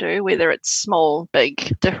organisation can do, whether it's small,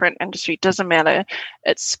 big, different industry, doesn't matter,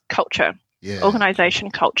 it's culture. Yeah. Organisation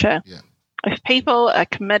culture. Yeah. If people are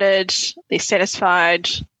committed, they're satisfied,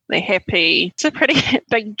 they're happy, it's a pretty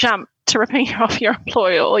big jump to ripping off your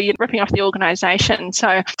employer or you're ripping off the organisation.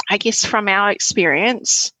 So I guess from our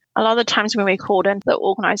experience, a lot of the times when we're called in, the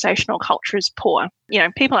organisational culture is poor.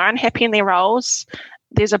 People are unhappy in their roles.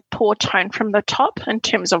 There's a poor tone from the top in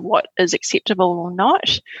terms of what is acceptable or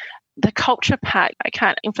not. The culture part, I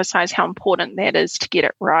can't emphasise how important that is to get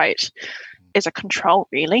it right. As a control,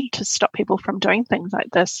 really, to stop people from doing things like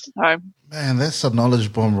this. So, man, that's a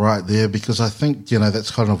knowledge bomb right there, because I think,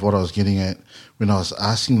 that's kind of what I was getting at when I was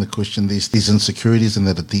asking the question, these insecurities and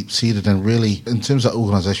that are deep-seated. And really, in terms of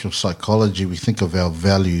organizational psychology, we think of our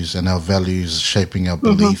values and our values shaping our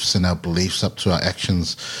beliefs and our beliefs up to our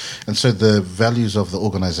actions. And so the values of the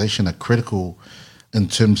organization are critical in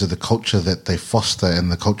terms of the culture that they foster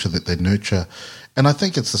and the culture that they nurture. And I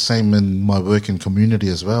think it's the same in my work in community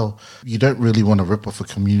as well. You don't really want to rip off a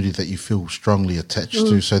community that you feel strongly attached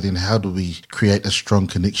to. So then how do we create a strong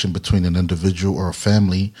connection between an individual or a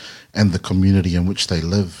family and the community in which they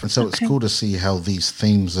live? And so it's cool to see how these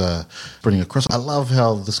themes are spreading across. I love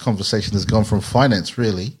how this conversation has gone from finance,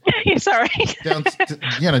 really. Sorry. down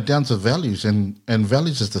to values. And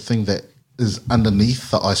values is the thing that is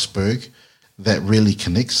underneath the iceberg that really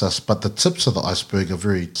connects us, but the tips of the iceberg are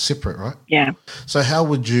very separate, right? Yeah. So how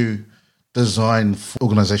would you design for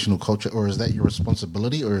organizational culture, or is that your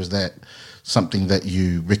responsibility, or is that something that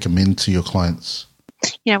you recommend to your clients?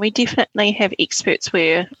 Yeah, we definitely have experts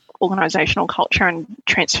where organizational culture and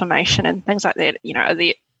transformation and things like that, they're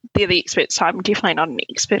the experts. So I'm definitely not an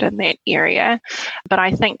expert in that area. But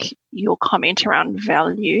I think your comment around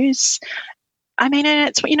values, and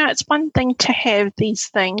it's one thing to have these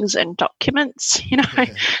things in documents,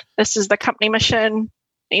 This is the company mission,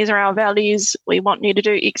 these are our values, we want you to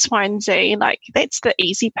do X, Y, and Z. Like, that's the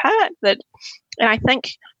easy part. And I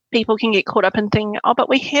think people can get caught up in thinking, but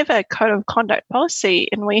we have a code of conduct policy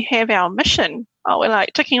and we have our mission. We're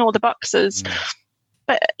like ticking all the boxes.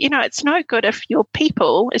 But, it's no good if your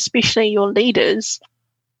people, especially your leaders,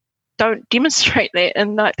 don't demonstrate that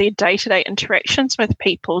in their day-to-day interactions with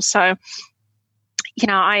people. So,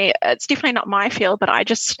 it's definitely not my field, but I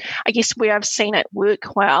guess where I've seen it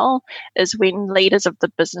work well is when leaders of the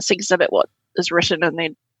business exhibit what is written in their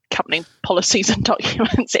company policies and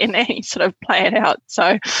documents and they sort of play it out.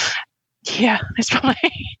 So, yeah, that's probably,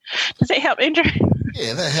 does that help, Andrew?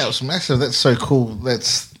 Yeah, that helps massive. That's so cool.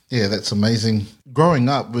 That's amazing. Growing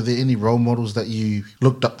up, were there any role models that you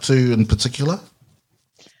looked up to in particular?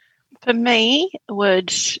 For me,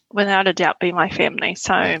 would without a doubt be my family.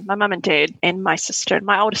 So my mum and dad and my sister, and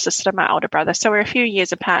my older sister, my older brother. So we're a few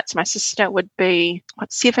years apart. So my sister would be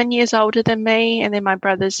 7 years older than me, and then my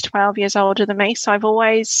brother's 12 years older than me. So I've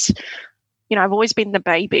always been the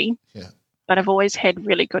baby, but I've always had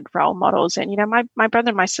really good role models. And my brother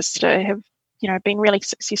and my sister have been really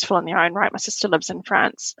successful in their own right. My sister lives in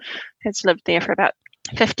France, has lived there for about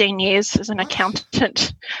 15 years as an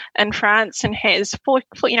accountant in France and has four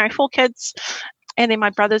kids. And then my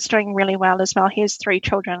brother's doing really well as well. He has 3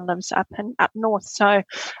 children, lives up north. So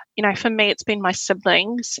for me, it's been my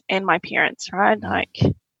siblings and my parents, right? Like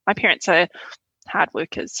my parents are hard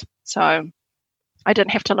workers. So I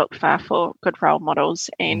didn't have to look far for good role models.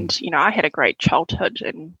 And, I had a great childhood,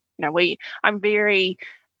 and, I'm very,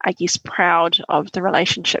 I guess, proud of the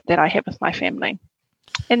relationship that I have with my family.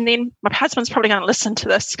 And then my husband's probably going to listen to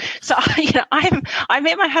this. So, I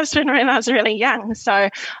met my husband when I was really young. So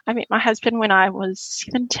I met my husband when I was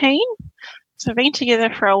 17. So I've been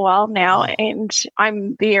together for a while now, and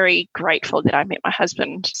I'm very grateful that I met my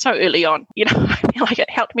husband so early on. I feel like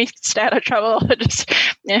it helped me stay out of trouble. It just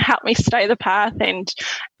helped me stay the path. And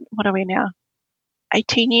what are we now?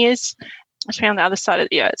 18 years. I found the other side of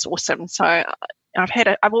it's awesome. So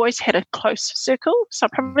I've always had a close circle. So I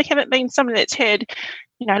probably haven't been someone that's had,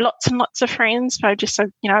 lots and lots of friends, but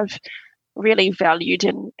I've really valued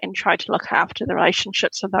and tried to look after the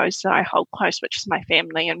relationships of those that I hold close, which is my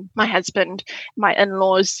family and my husband, my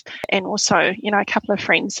in-laws, and also, a couple of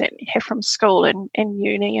friends that I have from school and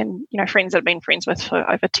uni, and, friends that I've been friends with for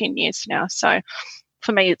over 10 years now. So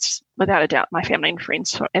for me, it's without a doubt my family and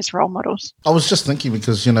friends as role models. I was just thinking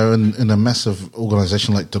because, in a massive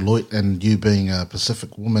organisation like Deloitte, and you being a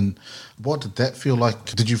Pacific woman, what did that feel like?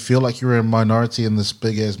 Did you feel like you were a minority in this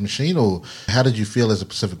big-ass machine, or how did you feel as a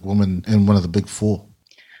Pacific woman in one of the big four?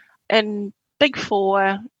 In big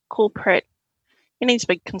four, corporate, in these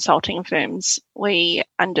big consulting firms, we're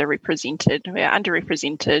underrepresented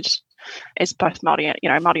as both Māori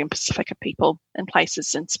and Pasifika people in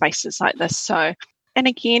places and spaces like this. So, and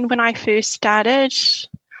again, when I first started,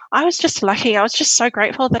 I was just lucky. I was just so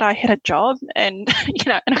grateful that I had a job and,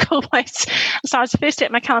 in a cool place. So I was first at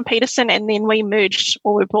McCallum Peterson, and then we merged,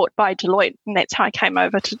 or were bought by Deloitte, and that's how I came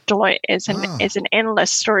over to Deloitte as an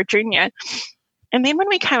analyst or a junior. And then when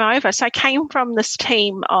we came over, so I came from this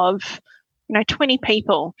team of 20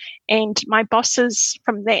 people, and my bosses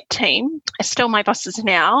from that team are still my bosses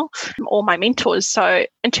now, or my mentors. So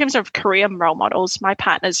in terms of career role models, my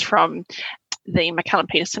partners from the McCallum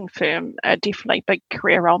Peterson firm are definitely big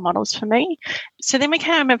career role models for me. So then we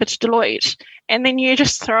came over to Deloitte, and then you're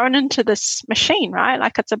just thrown into this machine, right?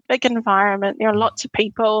 Like, it's a big environment. There are lots of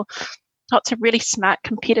people, lots of really smart,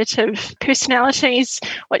 competitive personalities,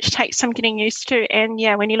 which takes some getting used to. And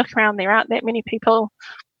yeah, when you look around, there aren't that many people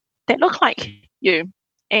that look like you.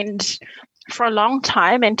 And for a long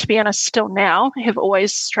time, and to be honest, still now, have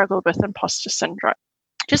always struggled with imposter syndrome.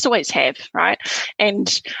 Just always have, right?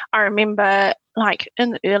 And I remember, like,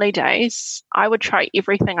 in the early days, I would try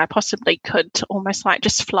everything I possibly could to almost like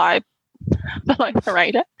just fly below the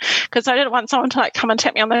radar, because I didn't want someone to like come and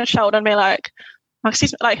tap me on the shoulder and be like,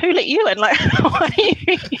 excuse me, like, who let you in? Like, why are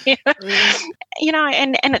you here?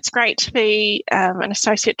 And it's great to be an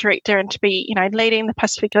associate director and to be, leading the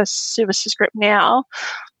Pasifika Services Group now.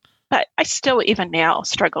 But I still, even now,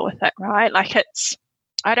 struggle with it, right? Like,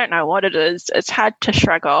 I don't know what it is. It's hard to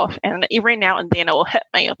shrug off. And every now and then it will hit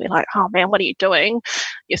me. I'll be like, oh man, what are you doing?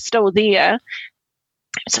 You're still there.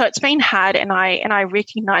 So it's been hard, and I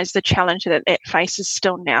recognise the challenge that faces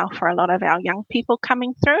still now for a lot of our young people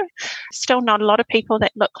coming through. Still not a lot of people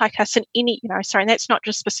that look like us in any, and that's not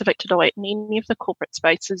just specific to Deloitte, in any of the corporate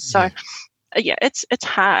spaces. So yeah, it's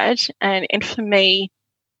hard. And for me,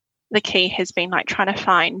 the key has been like trying to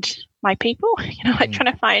find my people, trying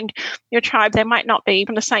to find your tribe. They might not be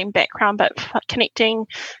even the same background, but connecting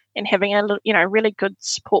and having a, really good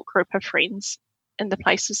support group of friends in the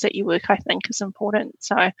places that you work, I think, is important.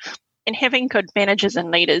 So, and having good managers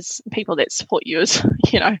and leaders, people that support you is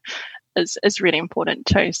really important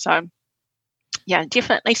too. So yeah,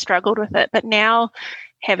 definitely struggled with it. But now,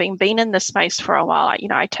 having been in this space for a while,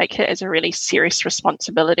 I take it as a really serious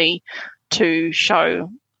responsibility to show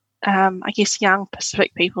I guess young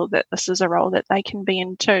Pacific people that this is a role that they can be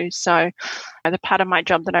in too. So the part of my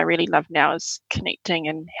job that I really love now is connecting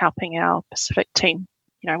and helping our Pacific team,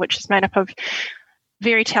 which is made up of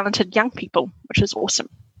very talented young people, which is awesome.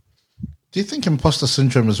 Do you think imposter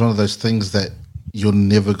syndrome is one of those things that you're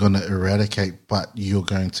never going to eradicate, but you're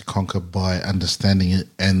going to conquer by understanding it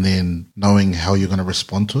and then knowing how you're going to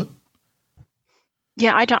respond to it?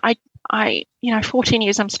 Yeah, I 14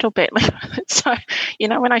 years, I'm still battling with it. So,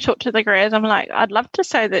 when I talk to the grads, I'm like, I'd love to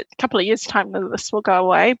say that a couple of years' time this will go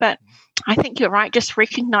away. But I think you're right, just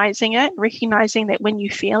recognizing that when you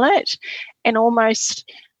feel it, and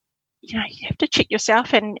almost, you have to check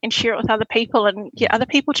yourself and share it with other people and get other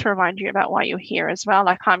people to remind you about why you're here as well.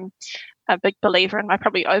 Like, I'm a big believer, and I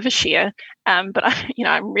probably overshare, but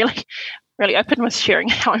I'm really, really open with sharing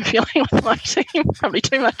how I'm feeling with my team, probably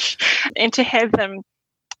too much, and to have them,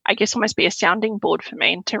 I guess, almost be a sounding board for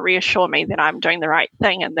me and to reassure me that I'm doing the right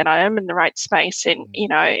thing and that I am in the right space and,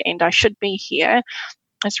 and I should be here.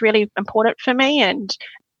 It's really important for me. And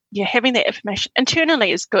having that information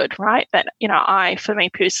internally is good, right? But, for me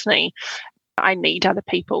personally, I need other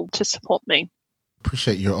people to support me.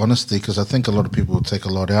 Appreciate your honesty, because I think a lot of people will take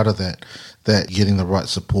a lot out of that getting the right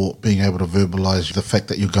support, being able to verbalize the fact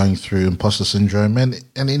that you're going through imposter syndrome and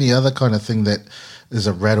any other kind of thing that is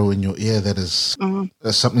a rattle in your ear that is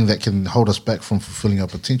something that can hold us back from fulfilling our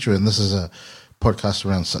potential. And this is a podcast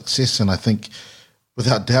around success, and I think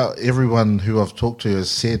without doubt everyone who I've talked to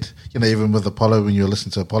has said, even with Apollo, when you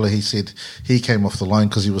listen to Apollo, he said he came off the line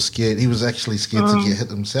because he was scared. He was actually scared to get hit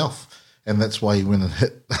himself. And that's why he went and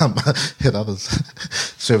hit others,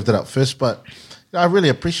 served it up first. But I really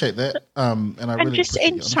appreciate that.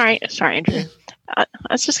 Sorry, Andrew. Yeah. I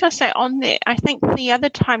was just going to say on that, I think the other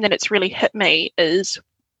time that it's really hit me is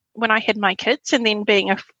when I had my kids, and then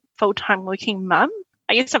being a full-time working mum.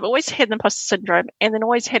 I guess I've always had the imposter syndrome, and then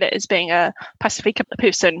always had it as being a Pasifika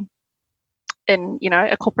person in,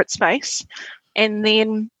 a corporate space. And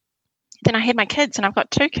then I had my kids, and I've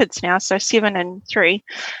got 2 kids now, so 7 and 3.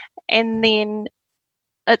 And then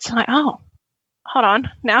it's like, oh, hold on,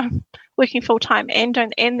 now I'm working full time and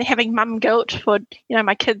having mum guilt for,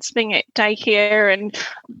 my kids being at daycare and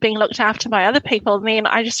being looked after by other people. And then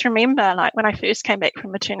I just remember, like, when I first came back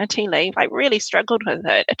from maternity leave, I really struggled with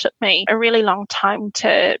it. It took me a really long time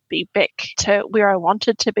to be back to where I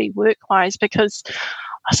wanted to be work-wise, because I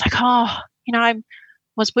was like, I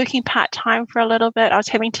was working part-time for a little bit. I was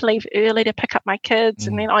having to leave early to pick up my kids,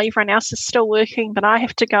 and then everyone else is still working, but I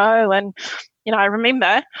have to go. And, I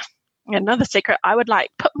remember, another secret, I would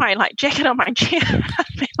put my jacket on my chair and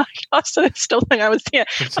be like, so they still think I was there.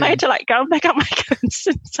 But I had to go and pick up my kids.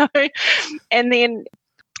 And then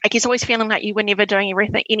I guess always feeling like you were never doing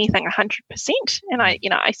anything 100%. And I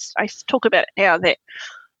talk about it now that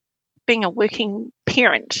being a working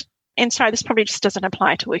parent, and so this probably just doesn't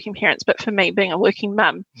apply to working parents, but for me, being a working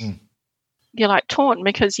mum, you're torn,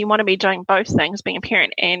 because you want to be doing both things, being a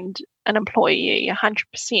parent and an employee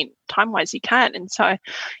 100%. Time-wise, you can't. And so,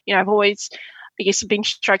 I've always, been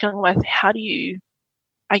struggling with how do you,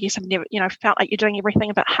 I've never, felt like you're doing everything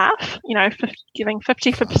about half, giving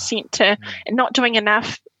 50% to, and not doing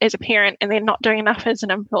enough as a parent, and then not doing enough as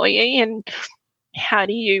an employee. And how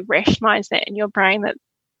do you rationalize that in your brain that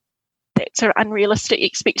that's an unrealistic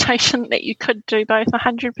expectation that you could do both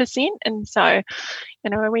 100%. And so,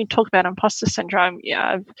 when we talk about imposter syndrome,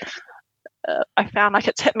 I found like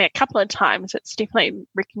it's hit me a couple of times. It's definitely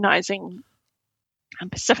recognizing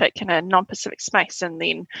Pacific in a non-Pacific space, and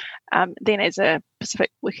then as a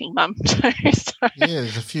Pacific working mum too. So,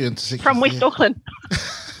 there's a few intersections from West Auckland,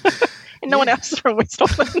 and no one else is from West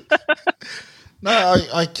Auckland. No,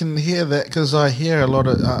 I can hear that, because I hear a lot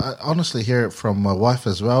of, I honestly hear it from my wife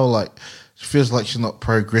as well. Like, she feels like she's not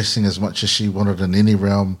progressing as much as she wanted in any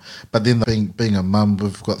realm. But then being a mum,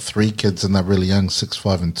 we've got 3 kids and they're really young, 6,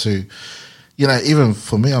 5 and 2. Even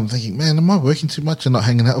for me, I'm thinking, man, am I working too much and not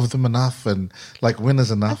hanging out with them enough? And when is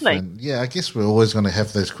enough? Lovely. And I guess we're always going to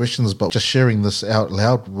have those questions, but just sharing this out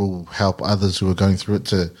loud will help others who are going through it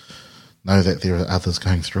to know that there are others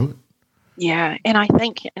going through it. Yeah, and I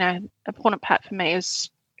think an important part for me is,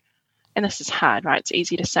 and this is hard, right? It's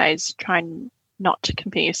easy to say, is trying not to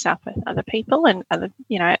compare yourself with other people and other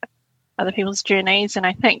people's journeys. And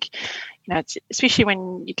I think, it's, especially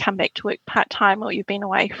when you come back to work part time or you've been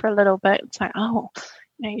away for a little bit, it's like,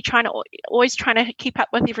 you're always trying to keep up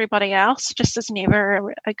with everybody else. Just is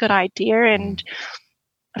never a good idea. And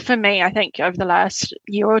for me, I think over the last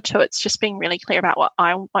year or 2, it's just being really clear about what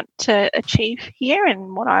I want to achieve here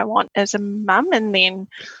and what I want as a mum, and then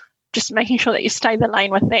just making sure that you stay the lane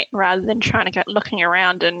with that, rather than trying to go looking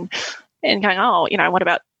around and going, what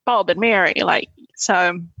about Bob and Mary? But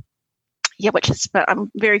I'm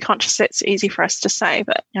very conscious that's easy for us to say,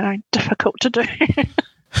 but, difficult to do.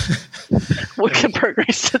 Work in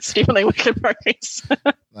progress. It's definitely work in progress.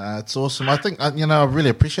 It's awesome. I think, I really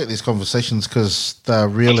appreciate these conversations, because they're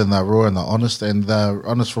real and they're raw and they're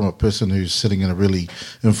honest from a person who's sitting in a really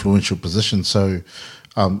influential position. So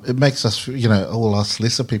it makes us, all us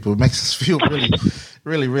lesser people, it makes us feel really,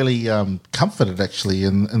 really, really comforted, actually,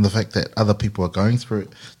 in the fact that other people are going through it.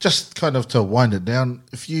 Just kind of to wind it down,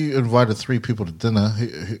 if you invited 3 people to dinner,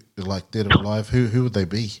 who like dead or alive, who would they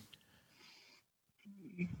be?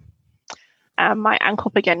 My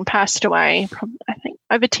uncle Begin passed away, I think,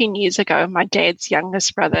 over 10 years ago, my dad's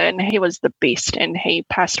youngest brother, and he was the best, and he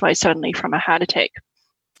passed away suddenly from a heart attack,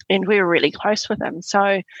 and we were really close with him.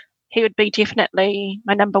 So he would be definitely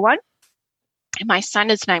my number one. And my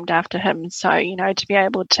son is named after him, so, to be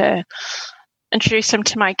able to introduce him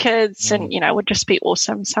to my kids and, would just be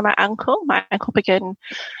awesome. So my uncle Begin.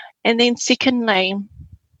 And then secondly,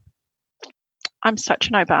 I'm such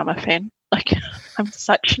an Obama fan. I'm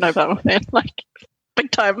such an Obama fan, like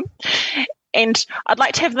big time. And I'd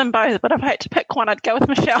like to have them both, but if I had to pick one, I'd go with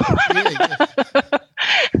Michelle. Yeah.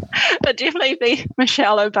 But definitely be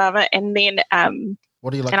Michelle Obama. And then,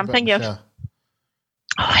 What do you like and I'm about thinking Michelle?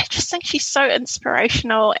 I just think she's so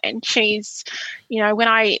inspirational, and she's,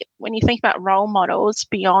 when you think about role models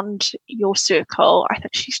beyond your circle, I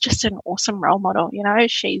think she's just an awesome role model.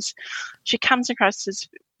 She comes across as,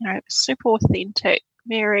 super authentic,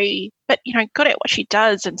 but good at what she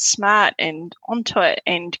does and smart and onto it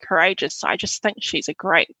and courageous. So I just think she's a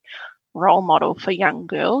great role model for young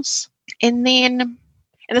girls. And then, and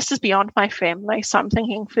this is beyond my family, so I'm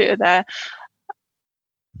thinking further,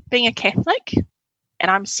 being a Catholic, and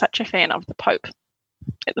I'm such a fan of the Pope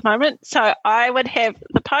at the moment. So I would have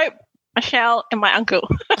the Pope, Michelle, and my uncle.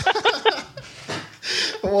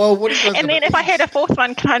 Well, what are you and then if I had a fourth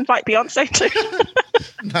one, can I invite Beyonce too?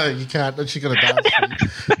 No, you can't. She's going to dance.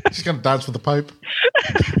 She's going to dance with the Pope.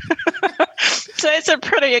 So it's a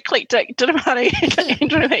pretty eclectic dinner party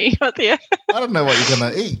that you got there. I don't know what you're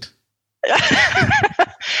going to eat.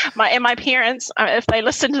 My parents, if they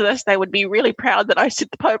listen to this, they would be really proud that I said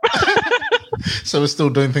the Pope. So we're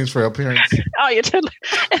still doing things for our parents. Oh, you're totally.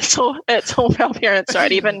 It's all for our parents,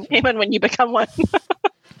 right? Even when you become one.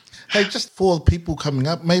 Hey, just for people coming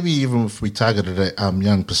up, maybe even if we targeted at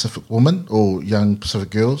young Pacific women or young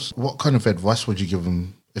Pacific girls, what kind of advice would you give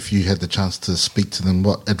them if you had the chance to speak to them?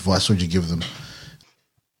 What advice would you give them?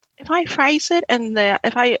 If I phrase it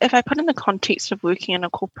if I put in the context of working in a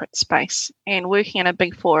corporate space and working in a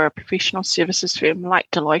Big Four, a professional services firm like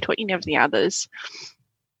Deloitte or any of the others,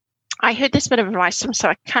 I heard this bit of advice from, so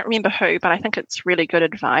I can't remember who, but I think it's really good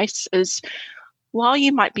advice, is while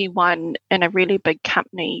you might be one in a really big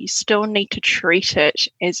company, you still need to treat it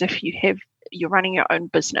as if you're running your own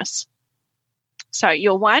business. So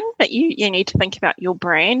you're one, but you need to think about your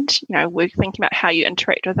brand, we're thinking about how you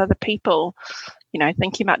interact with other people,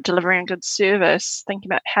 thinking about delivering a good service, thinking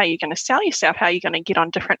about how you're going to sell yourself, how you're going to get on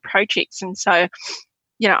different projects. And so,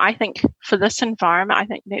 I think for this environment, I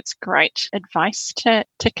think that's great advice to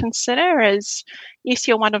consider is, yes,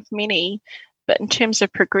 you're one of many, but in terms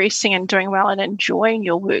of progressing and doing well and enjoying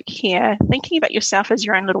your work here, thinking about yourself as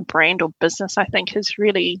your own little brand or business, I think is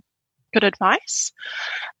really good advice.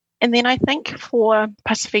 And then I think for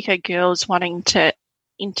Pasifika girls wanting to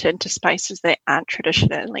enter into spaces that aren't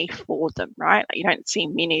traditionally for them, right? Like you don't see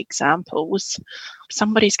many examples.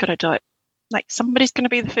 Somebody's got to do it. Like somebody's going to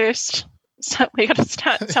be the first. So we got to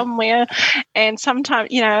start somewhere. And sometimes,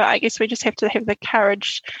 I guess we just have to have the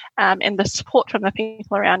courage and the support from the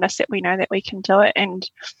people around us that we know that we can do it. And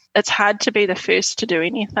it's hard to be the first to do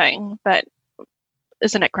anything, but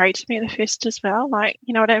isn't it great to be the first as well? Like,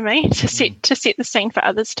 you know what I mean? To set the scene for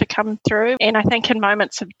others to come through. And I think in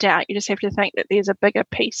moments of doubt, you just have to think that there's a bigger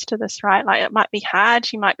piece to this, right? Like it might be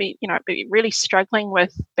hard. You might be, be really struggling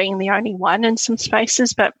with being the only one in some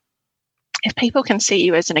spaces. But if people can see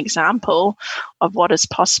you as an example of what is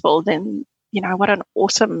possible, then, what an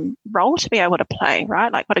awesome role to be able to play,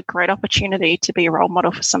 right? Like what a great opportunity to be a role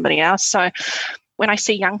model for somebody else. So when I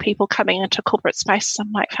see young people coming into corporate spaces,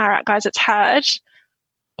 I'm like, far out, guys, it's hard.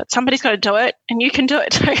 But somebody's got to do it, and you can do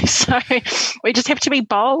it too. So we just have to be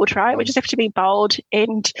bold, right? We just have to be bold,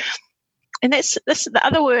 and that's the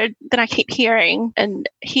other word that I keep hearing and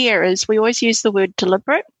here is we always use the word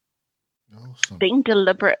deliberate. Awesome. Being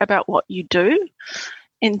deliberate about what you do,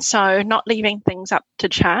 and so not leaving things up to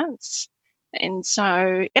chance. And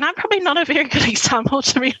I'm probably not a very good example,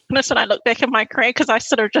 to be honest, when I look back at my career, because I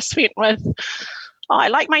sort of just went with, I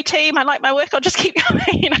like my team, I like my work, I'll just keep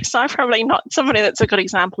going. So I'm probably not somebody that's a good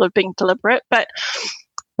example of being deliberate. But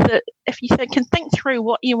if you can think through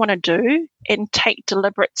what you want to do and take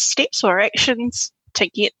deliberate steps or actions to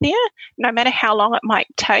get there, no matter how long it might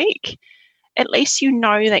take, at least you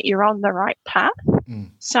know that you're on the right path.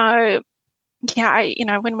 So,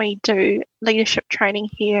 yeah, when we do leadership training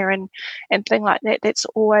here and things like that, that's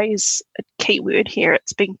always a key word here.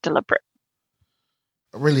 It's being deliberate.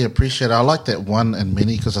 I really appreciate it. I like that one and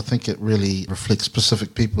many because I think it really reflects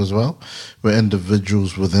specific people as well. We're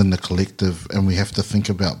individuals within the collective and we have to think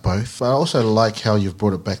about both. But I also like how you've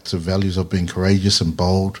brought it back to values of being courageous and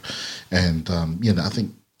bold. And,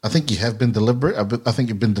 I think you have been deliberate. I think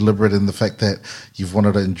you've been deliberate in the fact that you've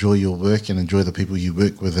wanted to enjoy your work and enjoy the people you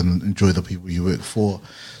work with and enjoy the people you work for.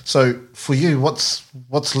 So for you, what's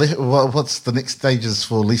the next stages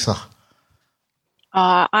for Lisa?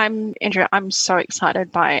 Andrea, I'm so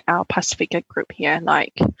excited by our Pasifika group here.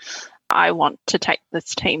 Like, I want to take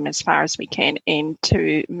this team as far as we can and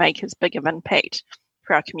to make as big of an impact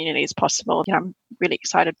for our community as possible. I'm really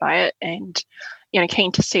excited by it. And,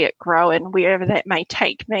 keen to see it grow, and wherever that may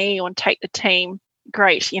take me or take the team,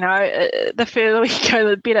 great. The further we go,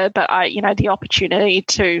 the better. But the opportunity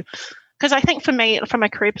to, because I think for me, from a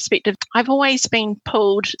career perspective, I've always been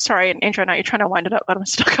pulled. Sorry, and Andrew, I know you're trying to wind it up, but I'm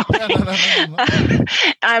stuck on.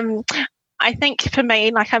 No. I think for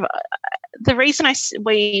me, the reason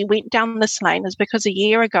we went down this lane is because a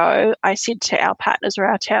year ago I said to our partners or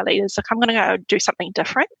our tower leaders, I'm going to go do something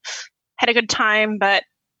different. Had a good time, but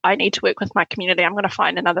I need to work with my community. I'm going to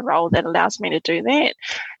find another role that allows me to do that.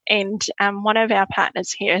 And one of our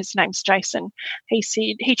partners here, his name's Jason,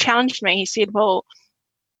 he challenged me. He said, well,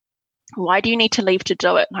 why do you need to leave to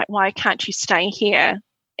do it? Why can't you stay here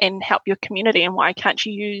and help your community? And why can't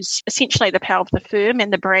you use essentially the power of the firm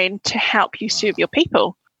and the brand to help you serve your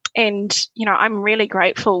people? And, I'm really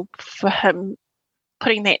grateful for him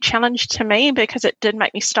putting that challenge to me, because it did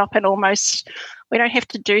make me stop and almost, we don't have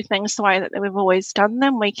to do things the way that we've always done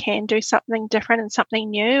them. We can do something different and something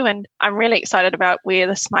new. And I'm really excited about where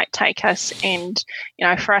this might take us. And,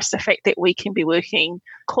 for us, the fact that we can be working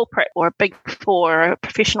corporate or a big four or a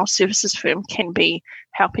professional services firm can be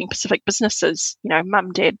helping Pacific businesses,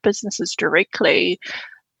 mum, dad businesses directly,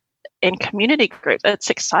 and community group. It's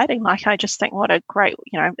exciting. I just think what a great,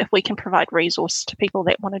 if we can provide resource to people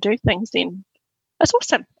that want to do things, then it's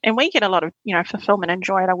awesome. And we get a lot of, fulfillment and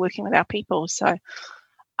joy out of working with our people. So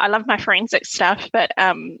I love my forensic stuff, but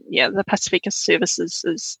the Pasifika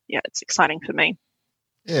services it's exciting for me.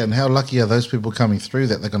 Yeah, and how lucky are those people coming through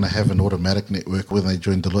that they're going to have an automatic network when they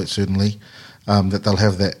join Deloitte, certainly, that they'll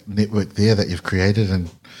have that network there that you've created. And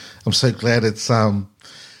I'm so glad it's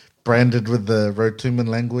branded with the Rotuman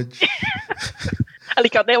language. I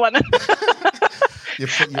got that one.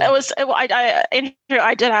 Andrew,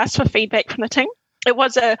 I did ask for feedback from the team. It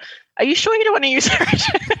was are you sure you don't want to use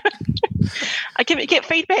it? I get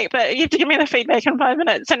feedback, but you have to give me the feedback in 5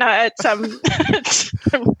 minutes. And it's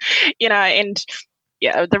and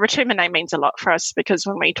the Rotuma name means a lot for us, because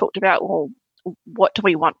when we talked about, well, what do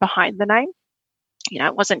we want behind the name?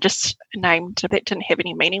 It wasn't just a name that didn't have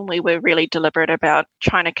any meaning. We were really deliberate about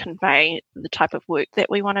trying to convey the type of work that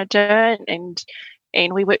we want to do,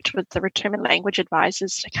 and we worked with the Rotuman language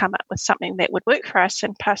advisors to come up with something that would work for us.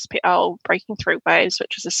 And Pås Peau, breaking through waves,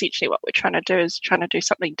 which is essentially what we're trying to do, is trying to do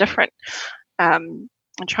something different, and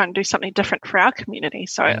trying to do something different for our community.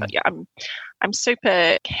 So I'm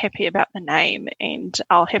super happy about the name, and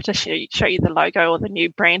I'll have to show you the logo or the new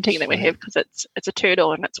branding that we have, because it's a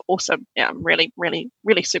turtle and it's awesome. Yeah, I'm really, really,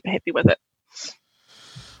 really super happy with it.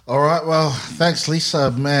 All right, well, thanks,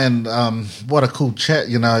 Lisa. Man, what a cool chat.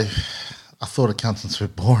 I thought accountants were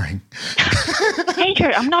boring.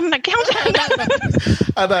 Andrew, I'm not an accountant.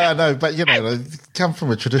 I know, but come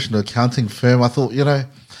from a traditional accounting firm. I thought,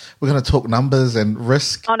 we're going to talk numbers and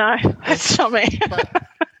risk. Oh no, that's not me. But,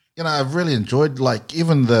 I've really enjoyed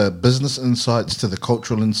even the business insights to the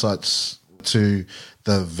cultural insights to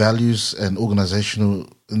the values and organizational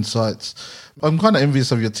insights. I'm kind of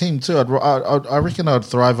envious of your team too. I reckon I'd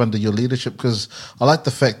thrive under your leadership, because I like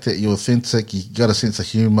the fact that you're authentic, you got a sense of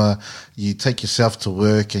humor, you take yourself to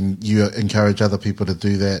work and you encourage other people to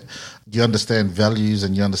do that. You understand values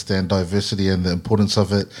and you understand diversity and the importance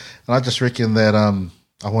of it. And I just reckon that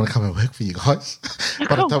I want to come and work for you guys,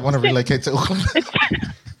 but I don't want to relocate to Auckland.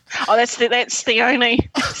 Oh, that's the only.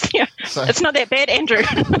 So, it's not that bad, Andrew.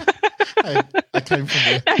 Hey, I came from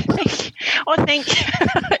there. No, thank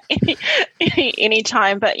you. Any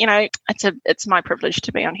time, but it's my privilege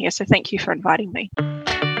to be on here. So thank you for inviting me.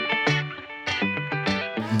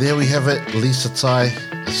 There we have it, Lisa Tai,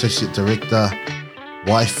 Associate Director,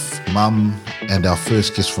 wife, mum, and our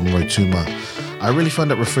first guest from Rotuma. I really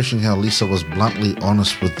found it refreshing how Lisa was bluntly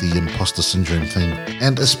honest with the imposter syndrome thing,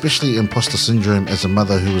 and especially imposter syndrome as a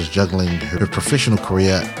mother who was juggling her professional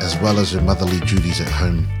career as well as her motherly duties at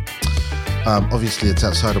home. Obviously, it's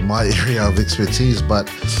outside of my area of expertise, but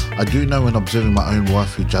I do know in observing my own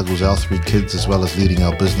wife who juggles our 3 kids as well as leading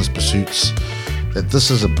our business pursuits, that this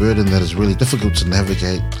is a burden that is really difficult to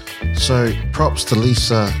navigate. So props to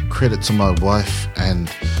Lisa, credit to my wife, and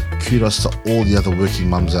kudos to all the other working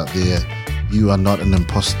mums out there. You are not an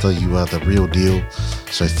imposter, you are the real deal.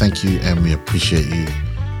 So thank you, and we appreciate you.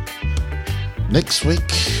 Next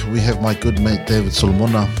week, we have my good mate David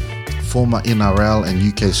Solomona, former NRL and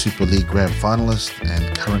UK Super League Grand Finalist,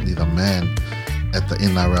 and currently the man at the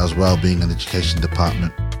NRL's Wellbeing and Education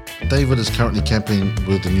Department. David is currently camping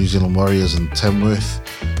with the New Zealand Warriors in Tamworth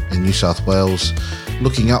in New South Wales,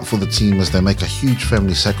 looking out for the team as they make a huge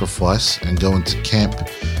family sacrifice and go into camp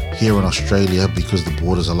here in Australia because the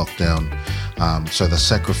borders are locked down. So they're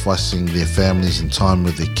sacrificing their families and time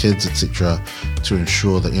with their kids, etc., to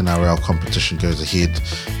ensure the NRL competition goes ahead.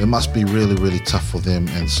 It must be really, really tough for them,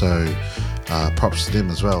 and so props to them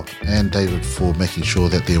as well, and David for making sure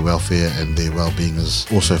that their welfare and their well-being is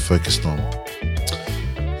also focused on.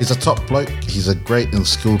 He's a top bloke. He's a great and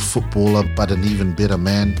skilled footballer, but an even better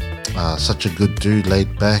man. Such a good dude,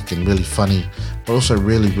 laid back and really funny, but also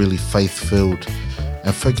really, really faith-filled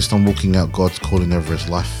and focused on walking out God's calling over his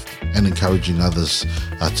life and encouraging others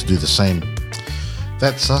to do the same.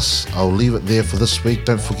 That's us. I'll leave it there for this week.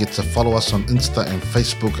 Don't forget to follow us on Insta and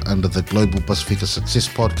Facebook under the Global Pasifika Success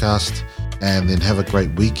Podcast. And then have a great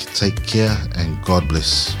week. Take care and God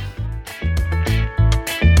bless.